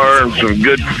guitar and some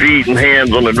good feet and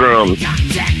hands on the drums.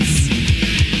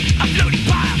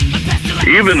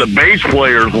 Even the bass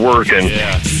player's working.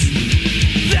 Yeah.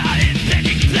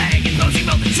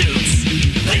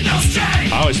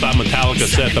 I always thought Metallica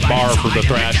set the bar for the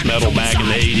thrash metal back in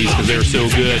the 80s because they were so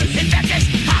good.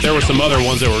 There were some other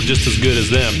ones that were just as good as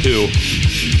them, too.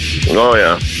 Oh,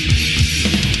 yeah.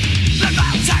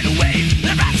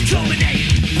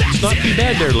 It's not too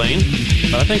bad there, Lane.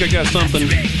 But I think I got something a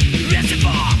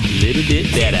little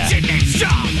bit better.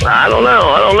 I don't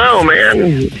know,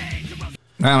 man.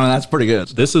 I don't know, that's pretty good.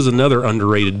 This is another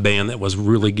underrated band that was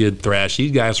really good thrash.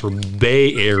 These guys were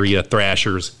Bay Area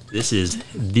thrashers. This is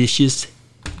Vicious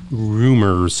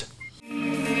Rumors.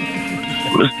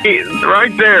 See,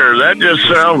 right there, that just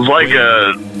sounds like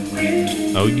a...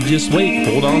 Oh, you just wait.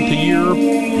 Hold on to your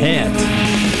hat.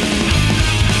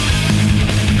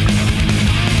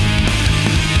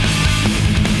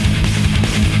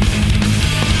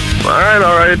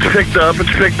 All right, it's picked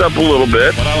up a little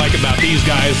bit. What I like about these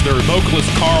guys, their vocalist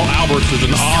Carl Alberts is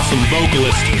an awesome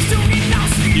vocalist.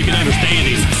 You can understand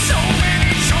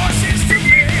him.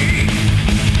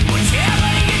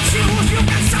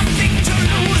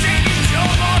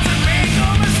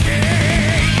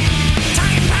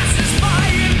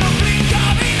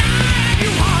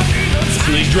 Listen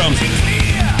to these drums.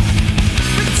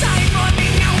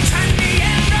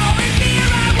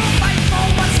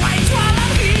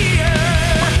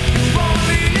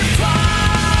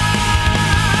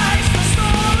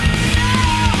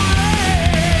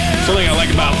 Something I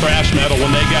like about thrash metal,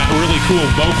 when they got really cool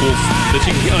vocals that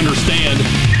you can understand,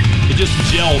 it just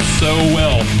gels so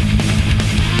well.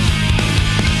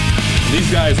 These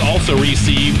guys also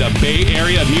received a Bay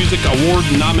Area Music Award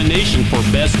nomination for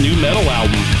Best New Metal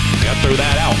Album. Gotta throw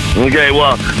that out. Okay,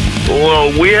 well,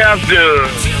 we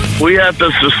have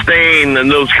to sustain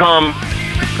those comments.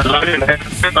 I didn't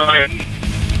have time.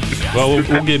 Well,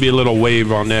 we'll give you a little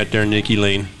wave on that there, Nikki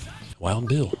Lane. Wild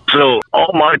Bill. So all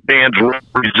my bands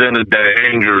represented that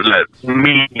anger, that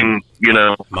mean, you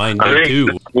know. Mine I did think,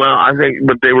 too. Well, I think,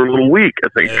 but they were a little weak. I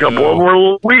think a couple of them were a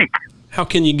little weak. How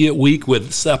can you get weak with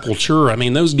Sepultura? I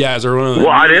mean, those guys are one of the Well,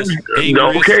 I didn't-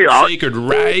 angriest okay, Sacred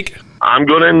Reich. I'm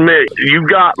going to admit, you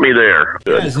got me there.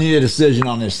 You guys need a decision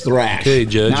on this thrash. Okay,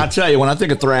 Judge. Now, I'll tell you, when I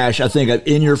think of thrash, I think of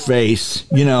in your face,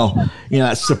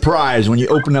 that surprise when you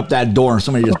open up that door and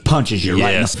somebody just punches you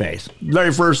right in the Yes. face.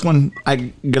 Very first one,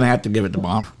 I'm going to have to give it to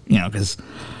Bob, because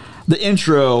the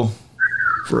intro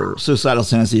for Suicidal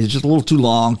Tendencies is just a little too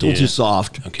long, a little too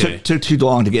soft. Okay. Took too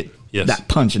long to get Yes. that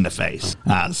punch in the face.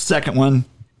 The second one,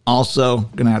 Also,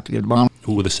 gonna have to give it to Bonham.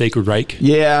 Ooh, the Sacred Reich.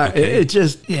 Yeah, Okay. it's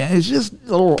just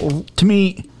a little, to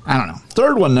me, I don't know.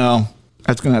 Third one, though,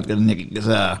 that's going to have to go to Nikki, because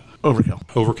Overkill.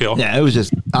 Overkill. Yeah, it was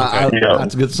just,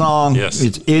 that's a good song. Yes.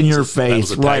 It's in your That face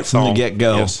was a tight right from the song.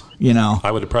 get-go. Yes. You know? I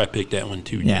would have probably picked that one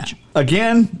too. Yeah. Nudge.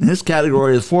 Again, in this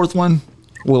category, the fourth one,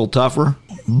 a little tougher.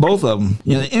 Both of them.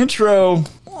 You know, the intro,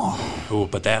 Oh,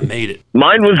 but that made it.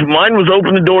 Mine was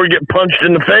open the door, get punched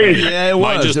in the face. yeah, it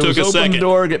Mine was. just it took was a open second. the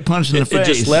door, get punched in the face.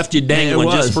 It just left you dangling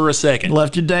Yeah, it just was. for a second.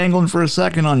 Left you dangling for a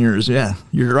second on yours. Yeah,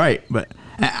 you're right. But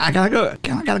I gotta go.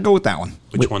 I gotta go with that one.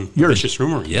 Which one? Yours. Vicious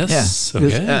Rumor. Yeah. Yes. 'Cause,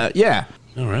 Okay. yeah.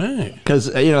 All right. Because,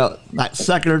 you know, that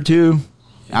second or two,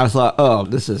 I thought, oh,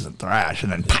 this isn't thrash.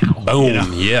 And then, pow. Boom. you know?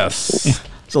 Yes.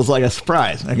 So it's like a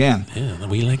surprise again. Yeah.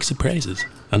 We like surprises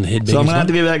on the Headbangers. So I'm going to have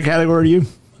to give that category to you.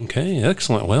 Okay.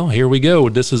 Excellent. Well, here we go.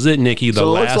 This is it, Nikki. The So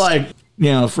it last. looks like,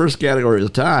 you know, first category was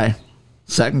a tie.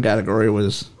 Second category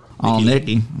was all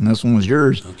Nikki. And this one was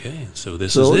yours. Okay. So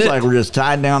this So it is looks it. like we're just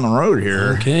tied down the road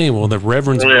here. Okay. Well, the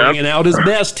Reverend's Yeah. bringing out his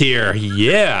best here.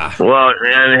 Yeah. Well,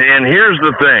 and here's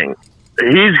the thing.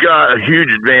 He's got a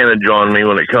huge advantage on me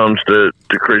when it comes to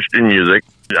Christian music.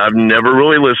 I've never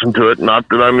really listened to it. Not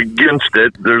that I'm against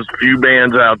it. There's a few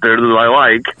bands out there that I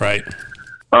like. Right.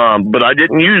 But I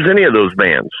didn't use any of those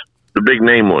bands, the big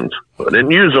name ones. I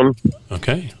didn't use them.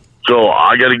 Okay. So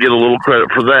I got to get a little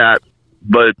credit for that.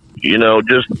 But, you know,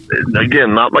 just,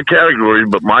 again, not my category,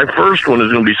 but my first one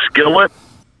is going to be Skillet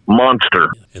Monster.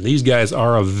 And these guys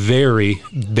are a very,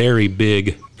 very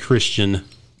big Christian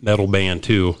metal band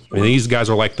too. I mean, these guys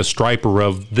are like the Striper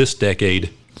of this decade.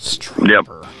 Yep.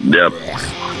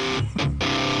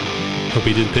 Hope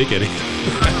he didn't pick any.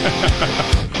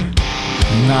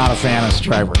 Not a fan of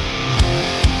Striper.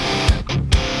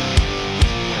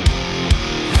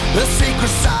 The secret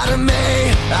side of me,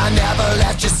 I never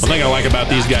let you see. One thing I like about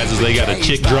these guys is they got a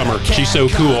chick drummer. She's so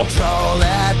cool.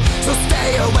 So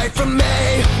stay away from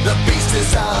me. The beast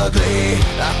is ugly.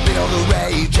 I feel the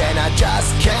rage and I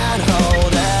just can't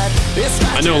hold it.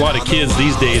 I know a lot of kids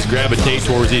these days gravitate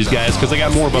towards these guys because they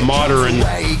got more of a modern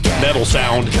metal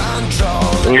sound. Yep.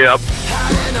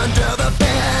 Hiding under the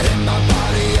bed, in my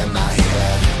body, in my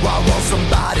head. Why won't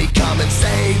somebody come and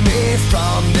save me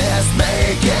from this?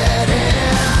 Make it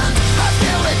end. I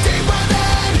feel it deep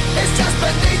within. It's just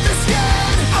beneath the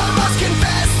skin. I must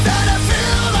confess that I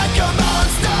feel like a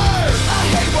monster. I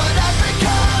hate what I've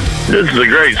become. This is a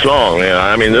great song. Yeah,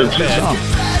 I mean, this.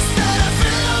 Confess that I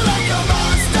feel like a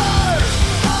monster.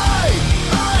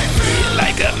 I feel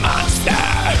Like a monster.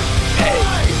 I feel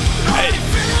like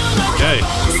Okay.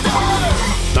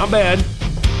 Not bad.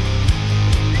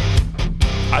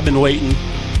 I've been waiting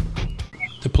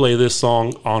to play this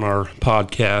song on our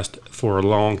podcast for a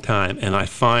long time, and I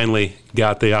finally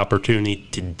got the opportunity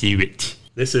to do it.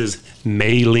 This is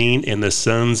Maylene and the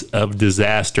Sons of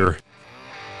Disaster.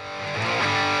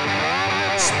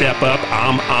 Step up,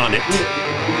 I'm on it.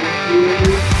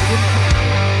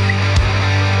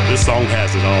 This song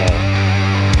has it all.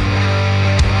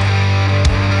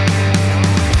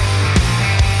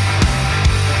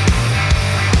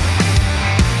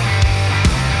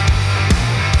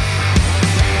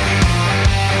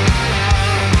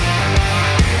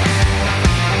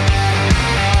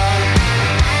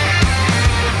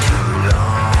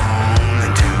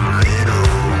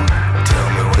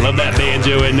 Love that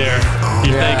banjo in there.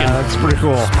 You're Yeah, that's pretty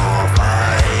cool.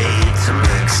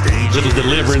 thinking little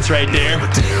deliverance right there.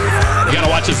 You gotta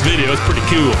watch this video. It's pretty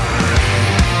cool.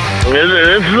 This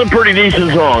is a pretty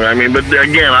decent song. I mean, but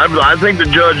again, I think the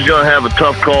judge is going to have a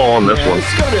tough call on this one.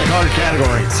 It's going to be a hard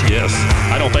category. Yes.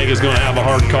 I don't think it's gonna have a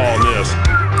hard call on this.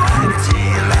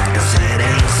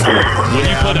 When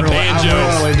you put a banjo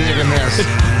I'm really digging this.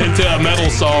 into a metal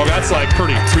song, that's like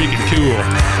pretty freaking cool.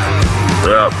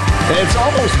 Yeah. It's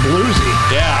almost bluesy,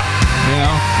 Yeah. you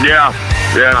know? Yeah.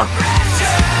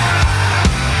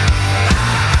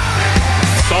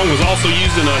 Song was also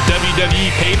used in a WWE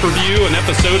pay-per-view, an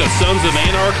episode of Sons of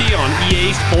Anarchy on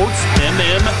EA Sports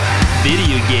MM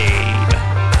video game.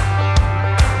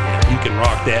 Yeah, you can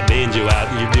rock that banjo out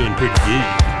and you're doing pretty good.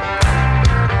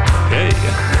 Okay.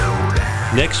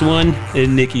 Next one is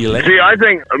Nikki Lake. See, I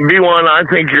think B1. I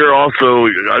think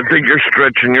you're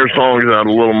stretching your songs out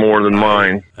a little more than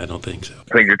mine. I don't think so.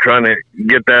 I think you're trying to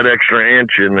get that extra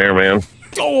inch in there, man.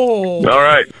 Oh! All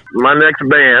right. My next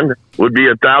band would be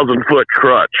 1,000 Foot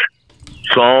Crutch.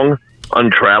 Song,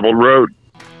 Untraveled Road.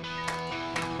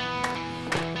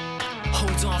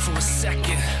 Hold on for a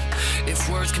second. If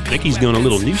words can be Nikki's going a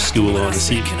little new school on us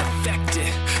here. can affect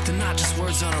it. They're not just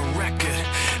words on a record.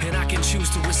 And I can choose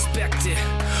to respect it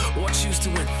or choose to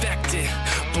infect it.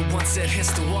 But once it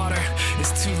hits the water,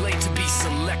 it's too late to be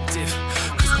selective.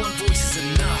 'Cause One voice is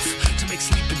enough to make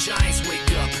sleeping giants wake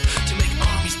up, to make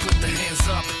armies put their hands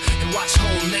up and watch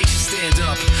whole nations stand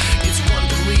up. It's one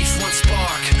belief, one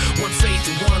spark, one faith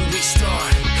and one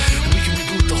restart, and we can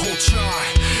reboot the whole chart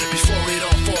before it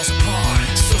all falls apart.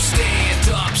 So stand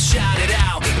up, shout it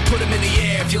out, and put them in the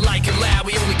air if you like it loud.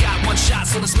 We only got one shot,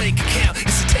 so let's make it count.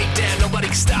 It's a takedown, nobody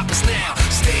can stop us now.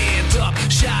 Stand up,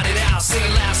 shout it out, sing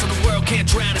it loud so the world can't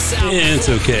drown us out. Yeah, it's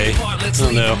okay. I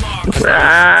don't know.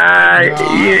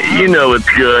 You know it's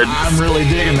good. I'm really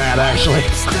digging that, actually.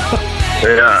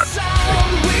 Yeah.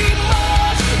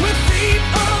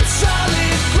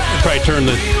 I'd probably turn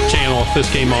the channel if this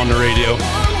came on the radio.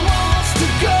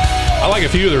 I like a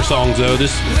few of their songs, though.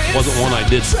 This wasn't one I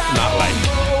did not like.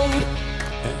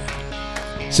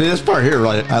 See, this part here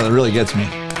really gets me.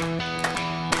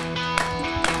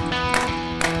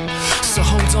 So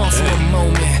hold on for a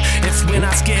moment. If we're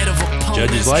not scared of opponents,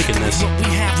 Judge is liking this. What we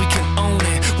have, we can own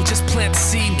it. We'll just plant the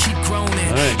seed and keep growing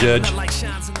it. All right, Judge. Not like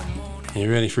shines in the morning.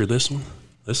 You ready for this one?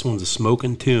 This one's a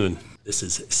smoking tune. This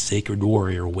is Sacred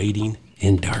Warrior, Waiting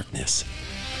in Darkness.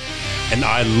 And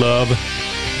I love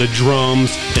the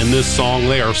drums in this song.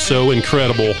 They are so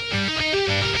incredible.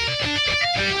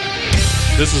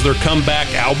 This is their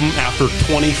comeback album after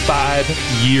 25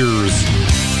 years.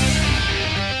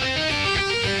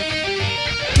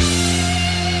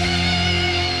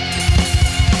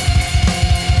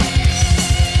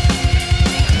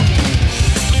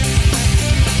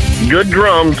 Good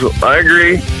drums, I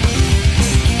agree.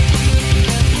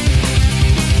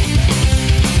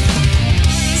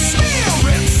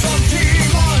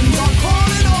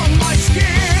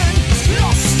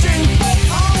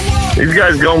 These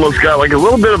guys almost got like a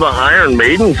little bit of an Iron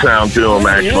Maiden sound to them,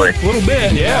 actually. Yeah, a little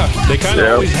bit, yeah. They kind of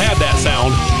always had that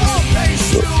sound.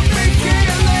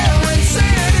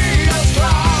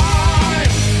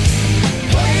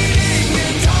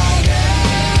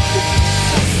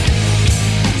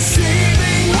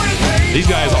 These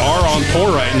guys are on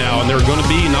tour right now, and they're going to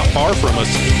be not far from us.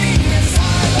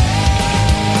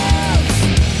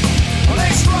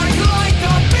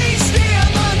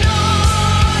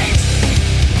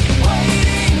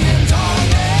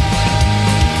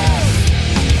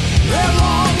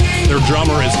 Their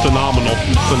drummer is phenomenal.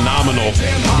 Phenomenal.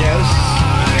 Yeah,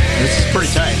 this is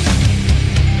pretty tight.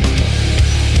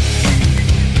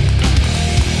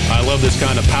 I love this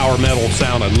kind of power metal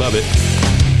sound. I love it.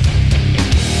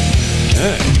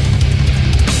 Yeah.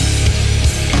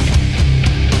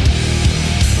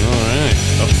 All right.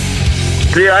 Oh.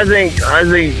 See, I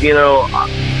think you know,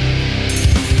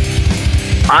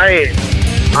 I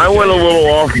went a little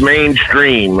off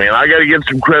mainstream, man. I got to get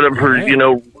some credit for you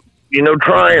know,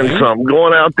 trying something,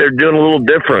 going out there doing a little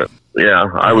different. Yeah,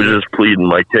 I was just pleading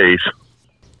my case.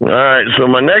 All right, so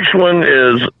my next one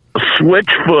is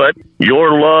Switchfoot.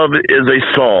 Your Love is a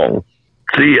Song.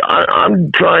 See, I'm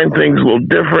trying things a little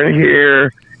different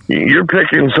here. You're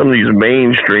picking some of these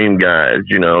mainstream guys.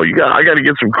 You know, I got to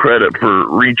get some credit for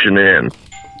reaching in.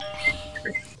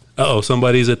 Uh-oh,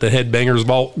 somebody's at the Headbangers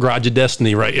Vault Garage of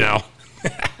Destiny right now.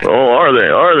 Oh, are they?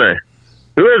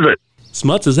 Who is it?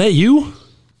 Smuts, is that you?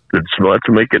 Did Smuts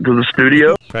make it to the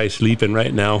studio? Probably sleeping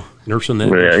right now, nursing that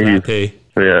Yeah, latte.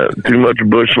 Yeah, too much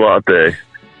bush latte.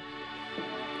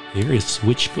 Here is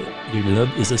Switchfoot. Your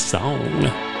Love is a Song.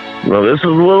 Well, this is a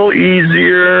little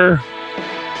easier.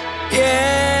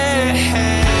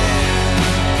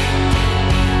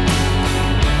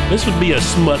 This would be a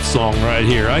smut song right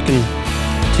here. I can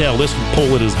tell this would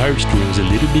pull at his heartstrings a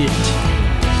little bit.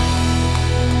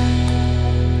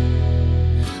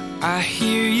 I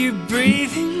hear you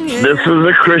breathing. This is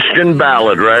a Christian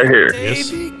ballad right here.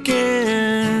 Yes.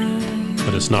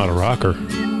 But it's not a rocker.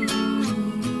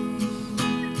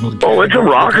 Oh, it's a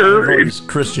rocker. It's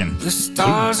Christian. The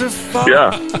stars are falling.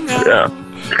 Yeah.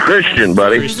 It's Christian,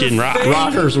 buddy. Christian rock.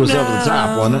 Rockers was up at the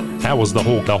top, wasn't it? That was the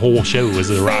whole show was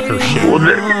a rocker show. Well,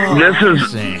 this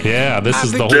is Yeah, this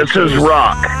is the whole this show. is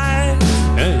rock.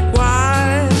 Hey.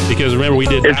 Because remember we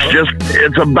did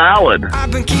It's a ballad.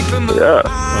 I've been keeping my Yeah.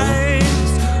 eyes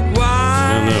I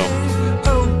wide don't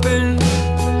know. open.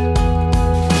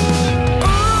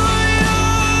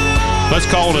 Let's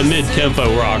call it a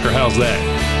mid-tempo rocker. How's that?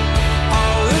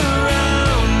 All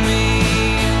around me,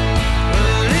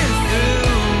 running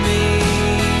through me.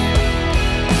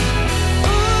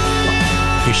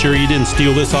 You sure you didn't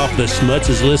steal this off the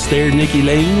Smuts' list there, Nikki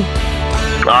Lane?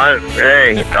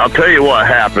 Hey, I'll tell you what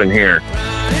happened here.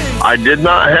 I did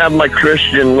not have my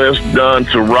Christian list done,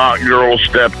 so Rock Girl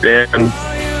stepped in.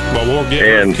 Well, we'll give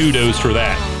her kudos for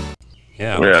that.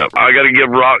 Yeah. Yeah, I got to give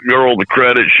Rock Girl the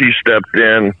credit. She stepped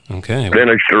in, Okay.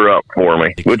 finished her up for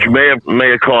me, which may have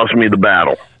cost me the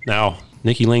battle. Now,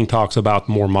 Nikki Lane talks about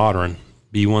more modern.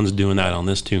 B1's doing that on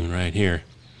this tune right here.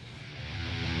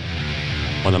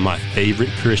 One of my favorite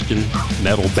Christian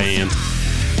metal bands,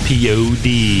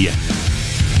 POD.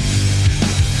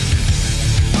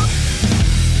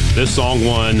 This song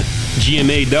won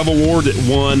GMA Dove Award. It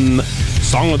won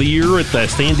Song of the Year at the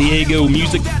San Diego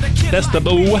Music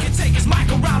Festival.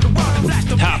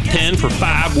 Top 10 for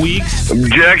 5 weeks.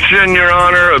 Objection, Your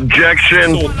Honor.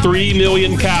 Objection. Sold 3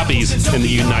 million copies in the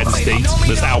United States.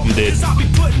 This album did.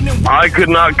 I could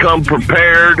not come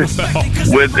prepared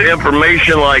with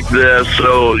information like this,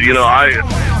 so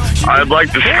I'd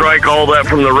like to strike all that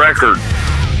from the record.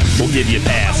 We'll give you a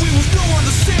pass.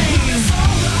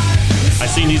 I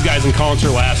seen these guys in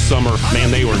concert last summer. Man,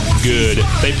 they were good.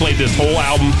 They played this whole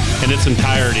album in its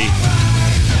entirety.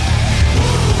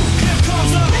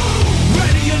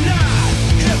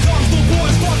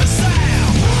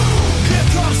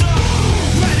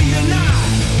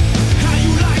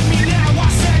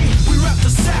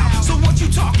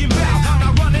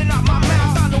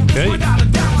 Okay.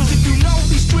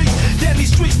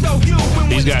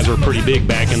 These guys were pretty big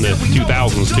back in the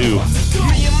 2000s too.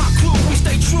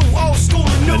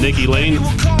 And Nikki Lane,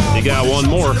 you got one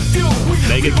more.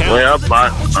 Make it count. Yep,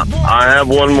 I have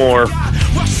one more.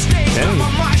 Okay.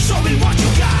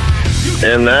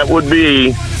 And that would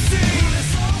be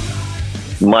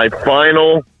my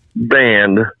final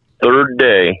band, third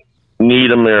day,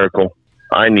 Need a Miracle.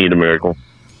 I need a miracle,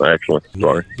 actually.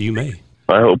 Sorry. You may.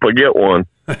 I hope I get one.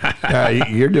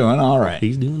 You're doing all right.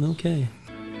 He's doing okay.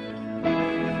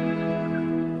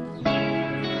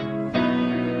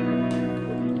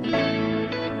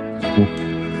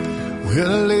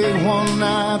 Well, late one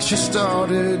night she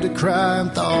started to cry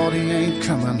and thought he ain't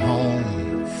coming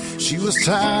home. She was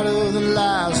tired of the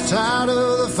lies, tired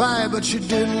of the fight, but she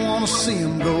didn't want to see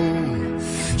him go.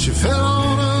 She fell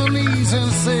on her knees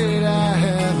and said, I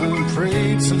haven't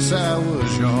prayed since I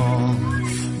was young,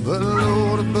 but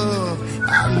Lord above,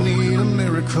 I need a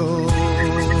miracle.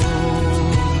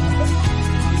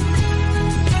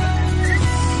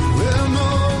 Well,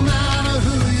 no matter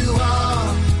who you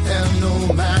are, and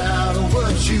no matter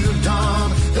what you've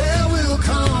done, there will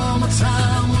come a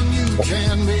time when you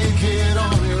can make it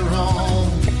on your own.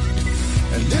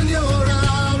 And then you're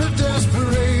out of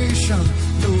desperation,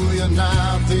 no, you're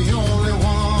not the only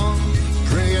one.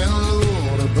 Praying,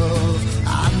 Lord above, I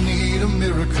need a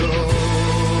miracle.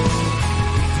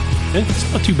 It's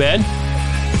not too bad.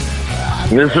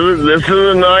 This is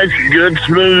a nice, good,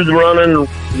 smooth running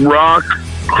rock,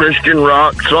 Christian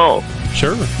rock song.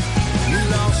 Sure. He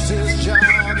lost his job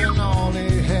and all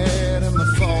he had in the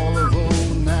fall of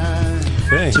 09.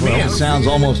 Okay. To me, it sounds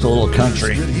almost a little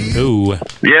country. Ooh.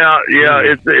 Yeah,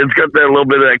 it's got that little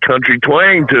bit of that country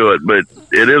twang to it, but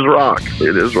it is rock.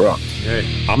 It is rock. Hey,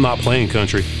 I'm not playing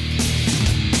country.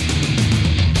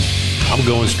 I'm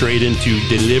going straight into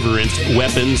Deliverance,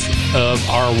 Weapons of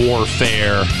Our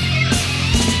Warfare.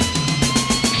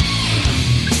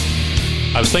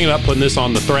 I was thinking about putting this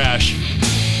on the thrash.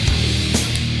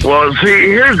 Well, see,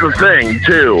 here's the thing,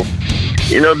 too.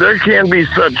 There can be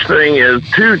such thing as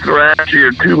too thrashy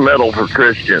or too metal for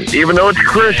Christian. Even though it's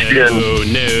Christian. Oh,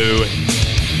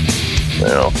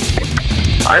 no.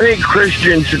 I think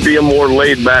Christian should be a more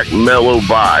laid-back, mellow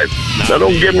vibe. Now,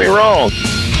 don't get me wrong.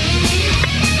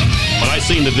 When I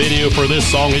seen the video for this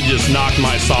song, it just knocked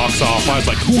my socks off. I was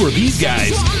like, who are these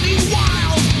guys?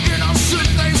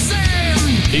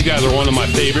 These guys are one of my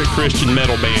favorite Christian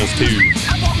metal bands, too.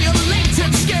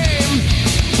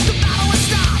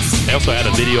 They also had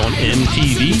a video on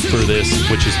MTV for this,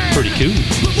 which is pretty cool.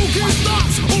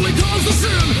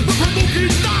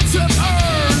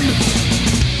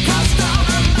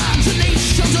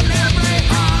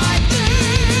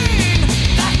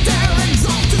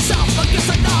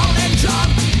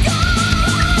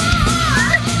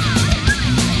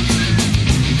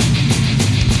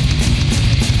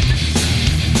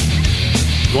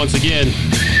 Once again,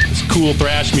 it's cool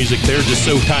thrash music. They're just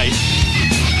so tight.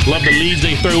 Love the leads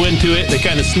they throw into it. They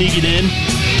kind of sneak it in.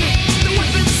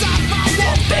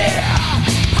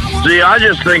 See, I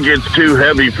just think it's too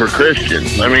heavy for Christian.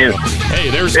 I mean, Hey,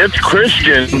 it's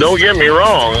Christian. Don't get me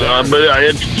wrong, but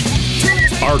it's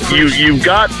our you've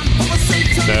got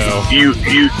no.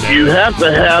 you have to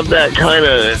have that kind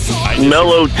of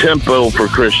mellow tempo for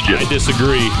Christian. I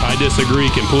disagree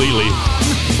completely.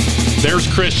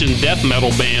 There's Christian death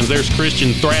metal bands. There's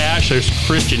Christian thrash. There's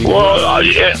Christian. Well,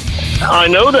 I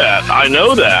know that,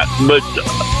 but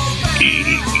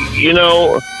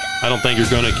I don't think you're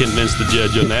going to convince the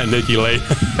judge on that, Nikki Lane.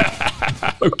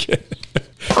 Okay.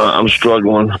 I'm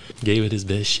struggling. Gave it his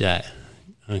best shot.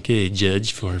 Okay,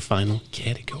 judge, for our final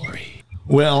category.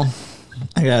 Well,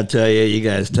 I gotta tell you, you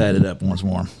guys tied it up once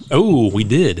more. Oh, we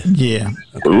did. Yeah.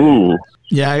 Ooh.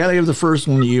 Yeah, I gotta give the first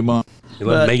one to you, Bump. You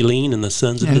love Maylene and the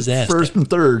Sons of Disaster. First and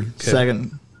third,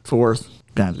 second, fourth.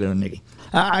 Gotta go to Nikki.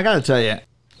 I gotta tell you,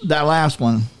 that last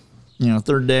one,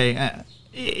 Third Day,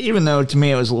 even though to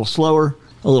me it was a little slower,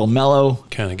 a little mellow.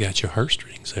 Kind of got your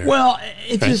heartstrings there. Well,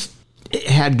 it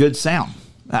had good sound.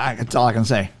 That's all I can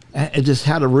say. It just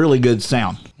had a really good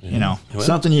sound. Well,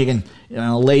 something you can,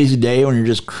 a lazy day when you're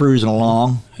just cruising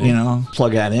along,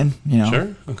 plug that in,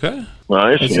 Sure. Okay.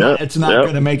 Nice. It's not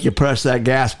going to make you press that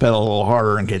gas pedal a little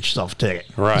harder and get yourself a ticket.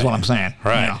 Right. That's what I'm saying.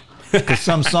 Right. Because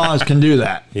some songs can do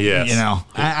that. Yes.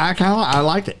 I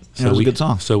liked it. It was a good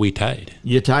song. So we tied.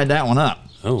 You tied that one up.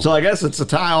 Oh. So I guess it's a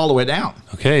tie all the way down.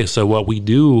 Okay, so what we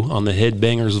do on the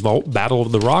Headbangers Vault Battle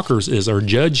of the Rockers is our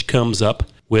judge comes up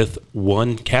with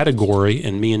one category,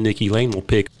 and me and Nikki Lane will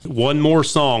pick one more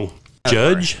song.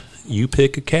 Judge, you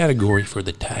pick a category for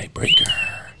the tiebreaker.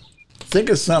 Think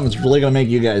of something that's really going to make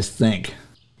you guys think.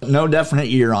 No definite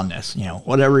year on this.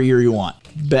 Whatever year you want.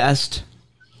 Best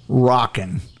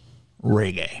rockin'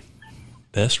 reggae.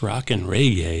 Best rockin'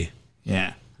 reggae.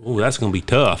 Yeah. Oh, that's going to be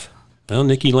tough. Well,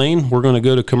 Nikki Lane, we're going to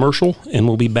go to commercial, and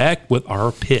we'll be back with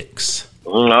our picks.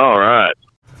 All right.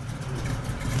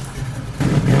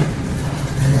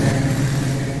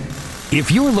 If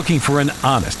you're looking for an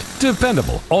honest,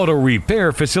 dependable auto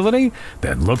repair facility,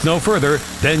 then look no further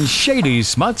than Shady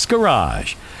Smuts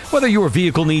Garage. Whether your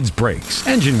vehicle needs brakes,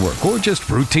 engine work, or just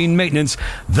routine maintenance,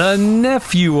 the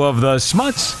nephew of the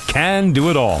Smuts can do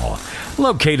it all.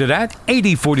 Located at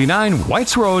 8049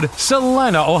 Whites Road,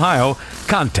 Salina, Ohio,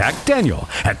 contact Daniel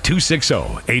at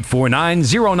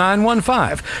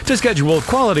 260-849-0915 to schedule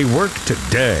quality work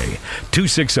today.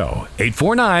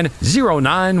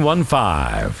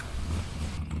 260-849-0915.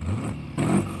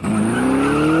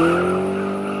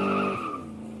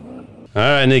 All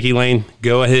right, Nikki Lane,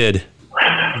 go ahead.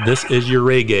 This is your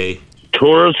reggae.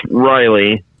 Taurus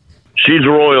Riley. She's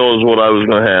Royal is what I was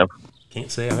going to have. Can't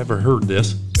say I've ever heard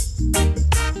this.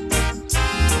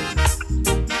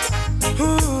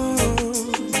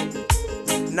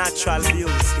 Natural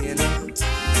beauty,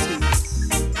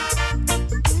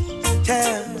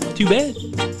 Too bad.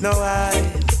 No,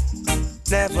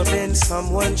 I've never been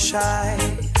someone shy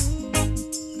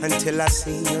until I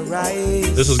seen your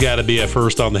eyes. This has got to be a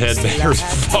first on the Headbangers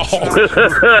Vault.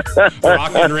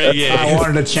 Rockin' reggae. I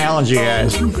wanted to challenge you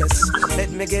guys. Yes,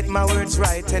 let me get my words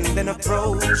right and then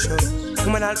approach you.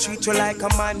 When I'll treat you like a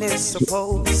man is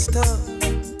supposed to.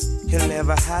 You'll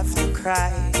never have to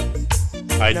cry.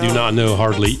 I do not know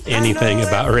hardly anything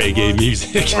about reggae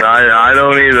music. I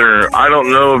don't either. I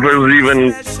don't know if there's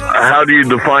even, how do you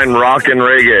define rock and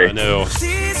reggae? I know.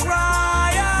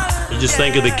 You just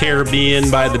think of the Caribbean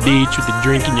by the beach with the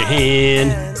drink in your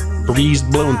hand, breeze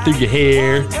blowing through your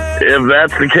hair. If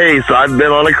that's the case, I've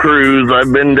been on a cruise.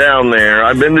 I've been down there.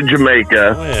 I've been to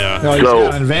Jamaica. Oh, yeah. No, he's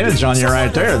got an advantage on you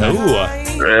right there, though. Ooh,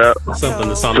 Yeah. something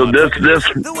that's on So my this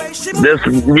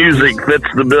music fits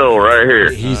the bill right here.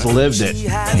 He's lived it.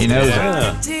 He knows it.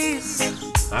 Yeah.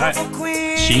 All right.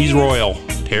 She's Royal.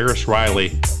 Taurus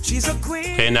Riley.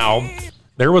 Okay, now,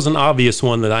 there was an obvious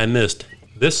one that I missed.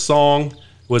 This song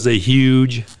was a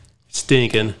huge,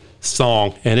 stinking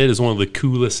song, and it is one of the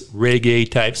coolest reggae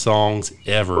type songs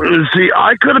ever. See,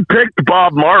 I could have picked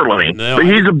Bob Marley, No, but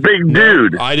he's a big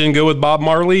dude. I didn't go with Bob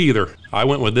Marley either. I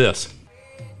went with this.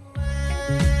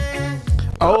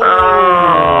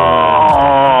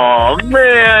 Oh,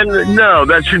 man. No,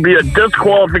 that should be a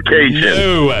disqualification.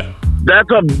 No. That's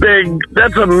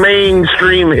a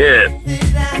mainstream hit.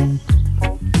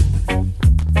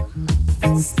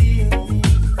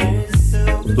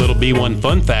 Little B1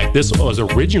 fun fact, this was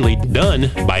originally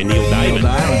done by Neil Diamond.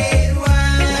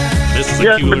 This is a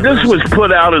Yeah, cooler but this version. was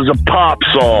put out as a pop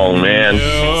song, man.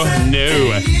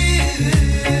 No.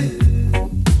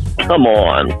 Come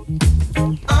on.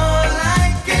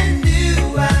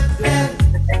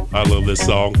 I love this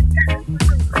song.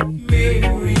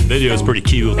 Video is pretty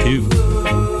cute too.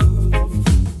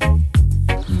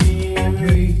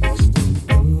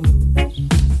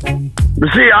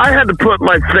 See, I had to put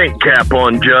my think cap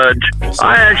on, Judge.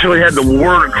 I actually had to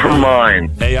work for mine.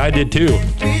 Hey, I did too.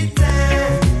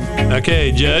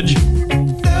 Okay, Judge.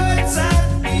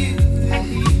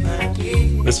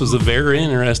 This was a very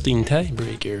interesting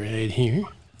tiebreaker right here.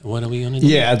 What are we going to do?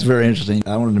 Yeah, it's very interesting.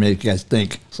 I wanted to make you guys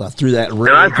think. So I threw that reggae.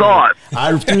 And I thought.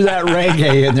 I threw that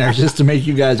reggae in there just to make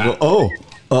you guys go, oh,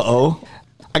 uh-oh.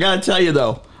 I got to tell you,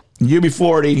 though,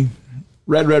 UB40,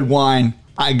 Red Wine,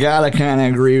 I got to kind of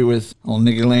agree with old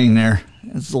Nikki Lane there.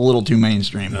 It's a little too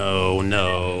mainstream. Oh,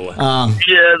 no.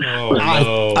 Yes. Oh,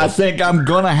 no. I think I'm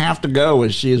going to have to go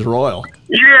with She's Royal.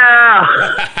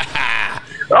 Yeah.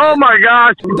 Oh my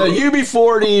gosh. The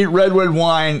UB40 Redwood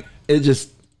wine is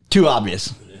just too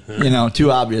obvious.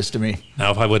 Too obvious to me.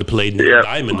 Now, if I would have played Neil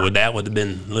Diamond, would have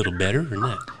been a little better or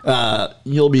not?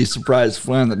 You'll be surprised to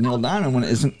find that Neil Diamond one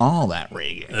isn't all that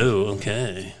reggae. Oh,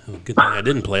 okay. Well, good thing I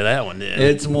didn't play that one then.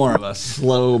 It's more of a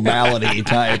slow ballady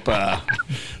type.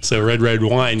 So Red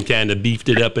Wine kind of beefed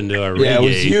it up into a reggae. Yeah, it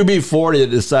was UB40 that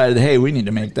decided, hey, we need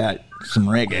to make that some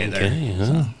reggae there. Okay,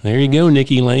 well, there you go,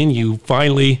 Nikki Lane. You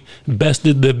finally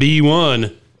bested the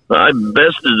B1. I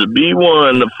bested the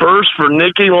B1, the first for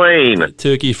Nikki Lane. It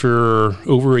took you for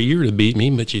over a year to beat me,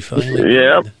 but you finally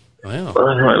Yep. did. Wow.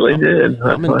 I finally did.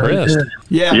 I'm impressed.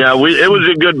 Yeah. Yeah, it was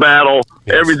a good battle.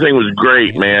 Yes. Everything was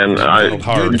great, man.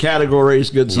 Good categories,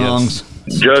 good songs.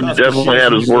 Judge definitely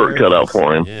had his work cut out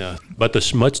for him. Yeah, but the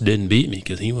Schmutz didn't beat me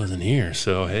because he wasn't here.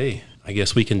 So, hey, I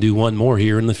guess we can do one more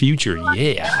here in the future.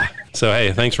 Yeah. So,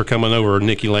 hey, thanks for coming over,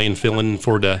 Nikki Lane, filling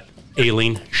for the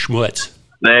Aileen Schmutz.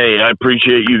 Hey, I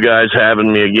appreciate you guys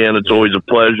having me again. It's always a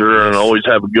pleasure, and I always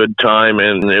have a good time,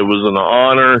 and it was an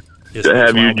honor to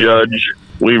have you judge.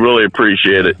 We really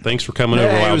appreciate it. Thanks for coming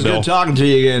over, It Wild was Bill. good talking to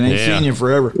you again. Ain't seen you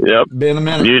forever. Yep. Been a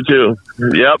minute. You too.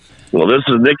 Yep. Well, this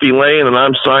is Nikki Lane, and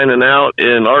I'm signing out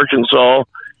in Arkansas.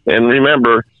 And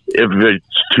remember, if it's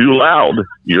too loud,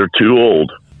 you're too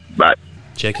old. Bye.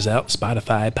 Check us out,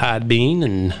 Spotify, Podbean,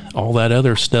 and all that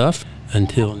other stuff.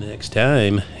 Until next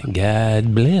time,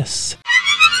 God bless.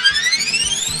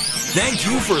 Thank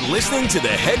you for listening to the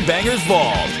Headbangers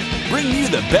Vault, bringing you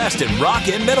the best in rock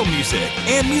and metal music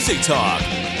and music talk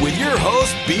with your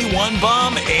hosts B1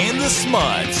 Bomb and the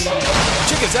Smuts.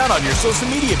 Check us out on your social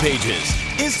media pages,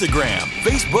 Instagram,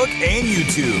 Facebook, and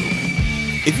YouTube.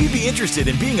 If you'd be interested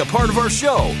in being a part of our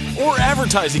show or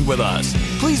advertising with us,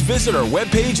 please visit our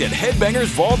webpage at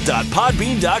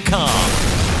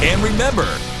headbangersvault.podbean.com. And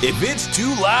remember, if it's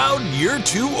too loud, you're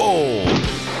too old.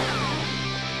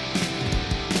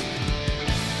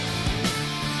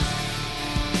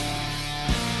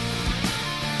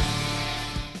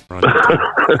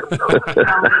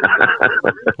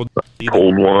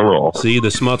 Cold one off. See, the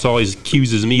Smuts always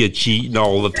accuses me of cheating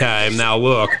all the time. Now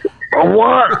look.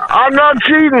 What? I'm not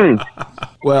cheating.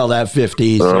 Well, that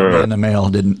 50 in the mail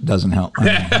doesn't help.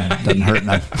 Doesn't hurt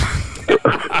none.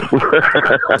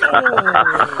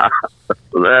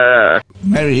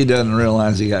 Maybe he doesn't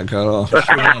realize he got cut off.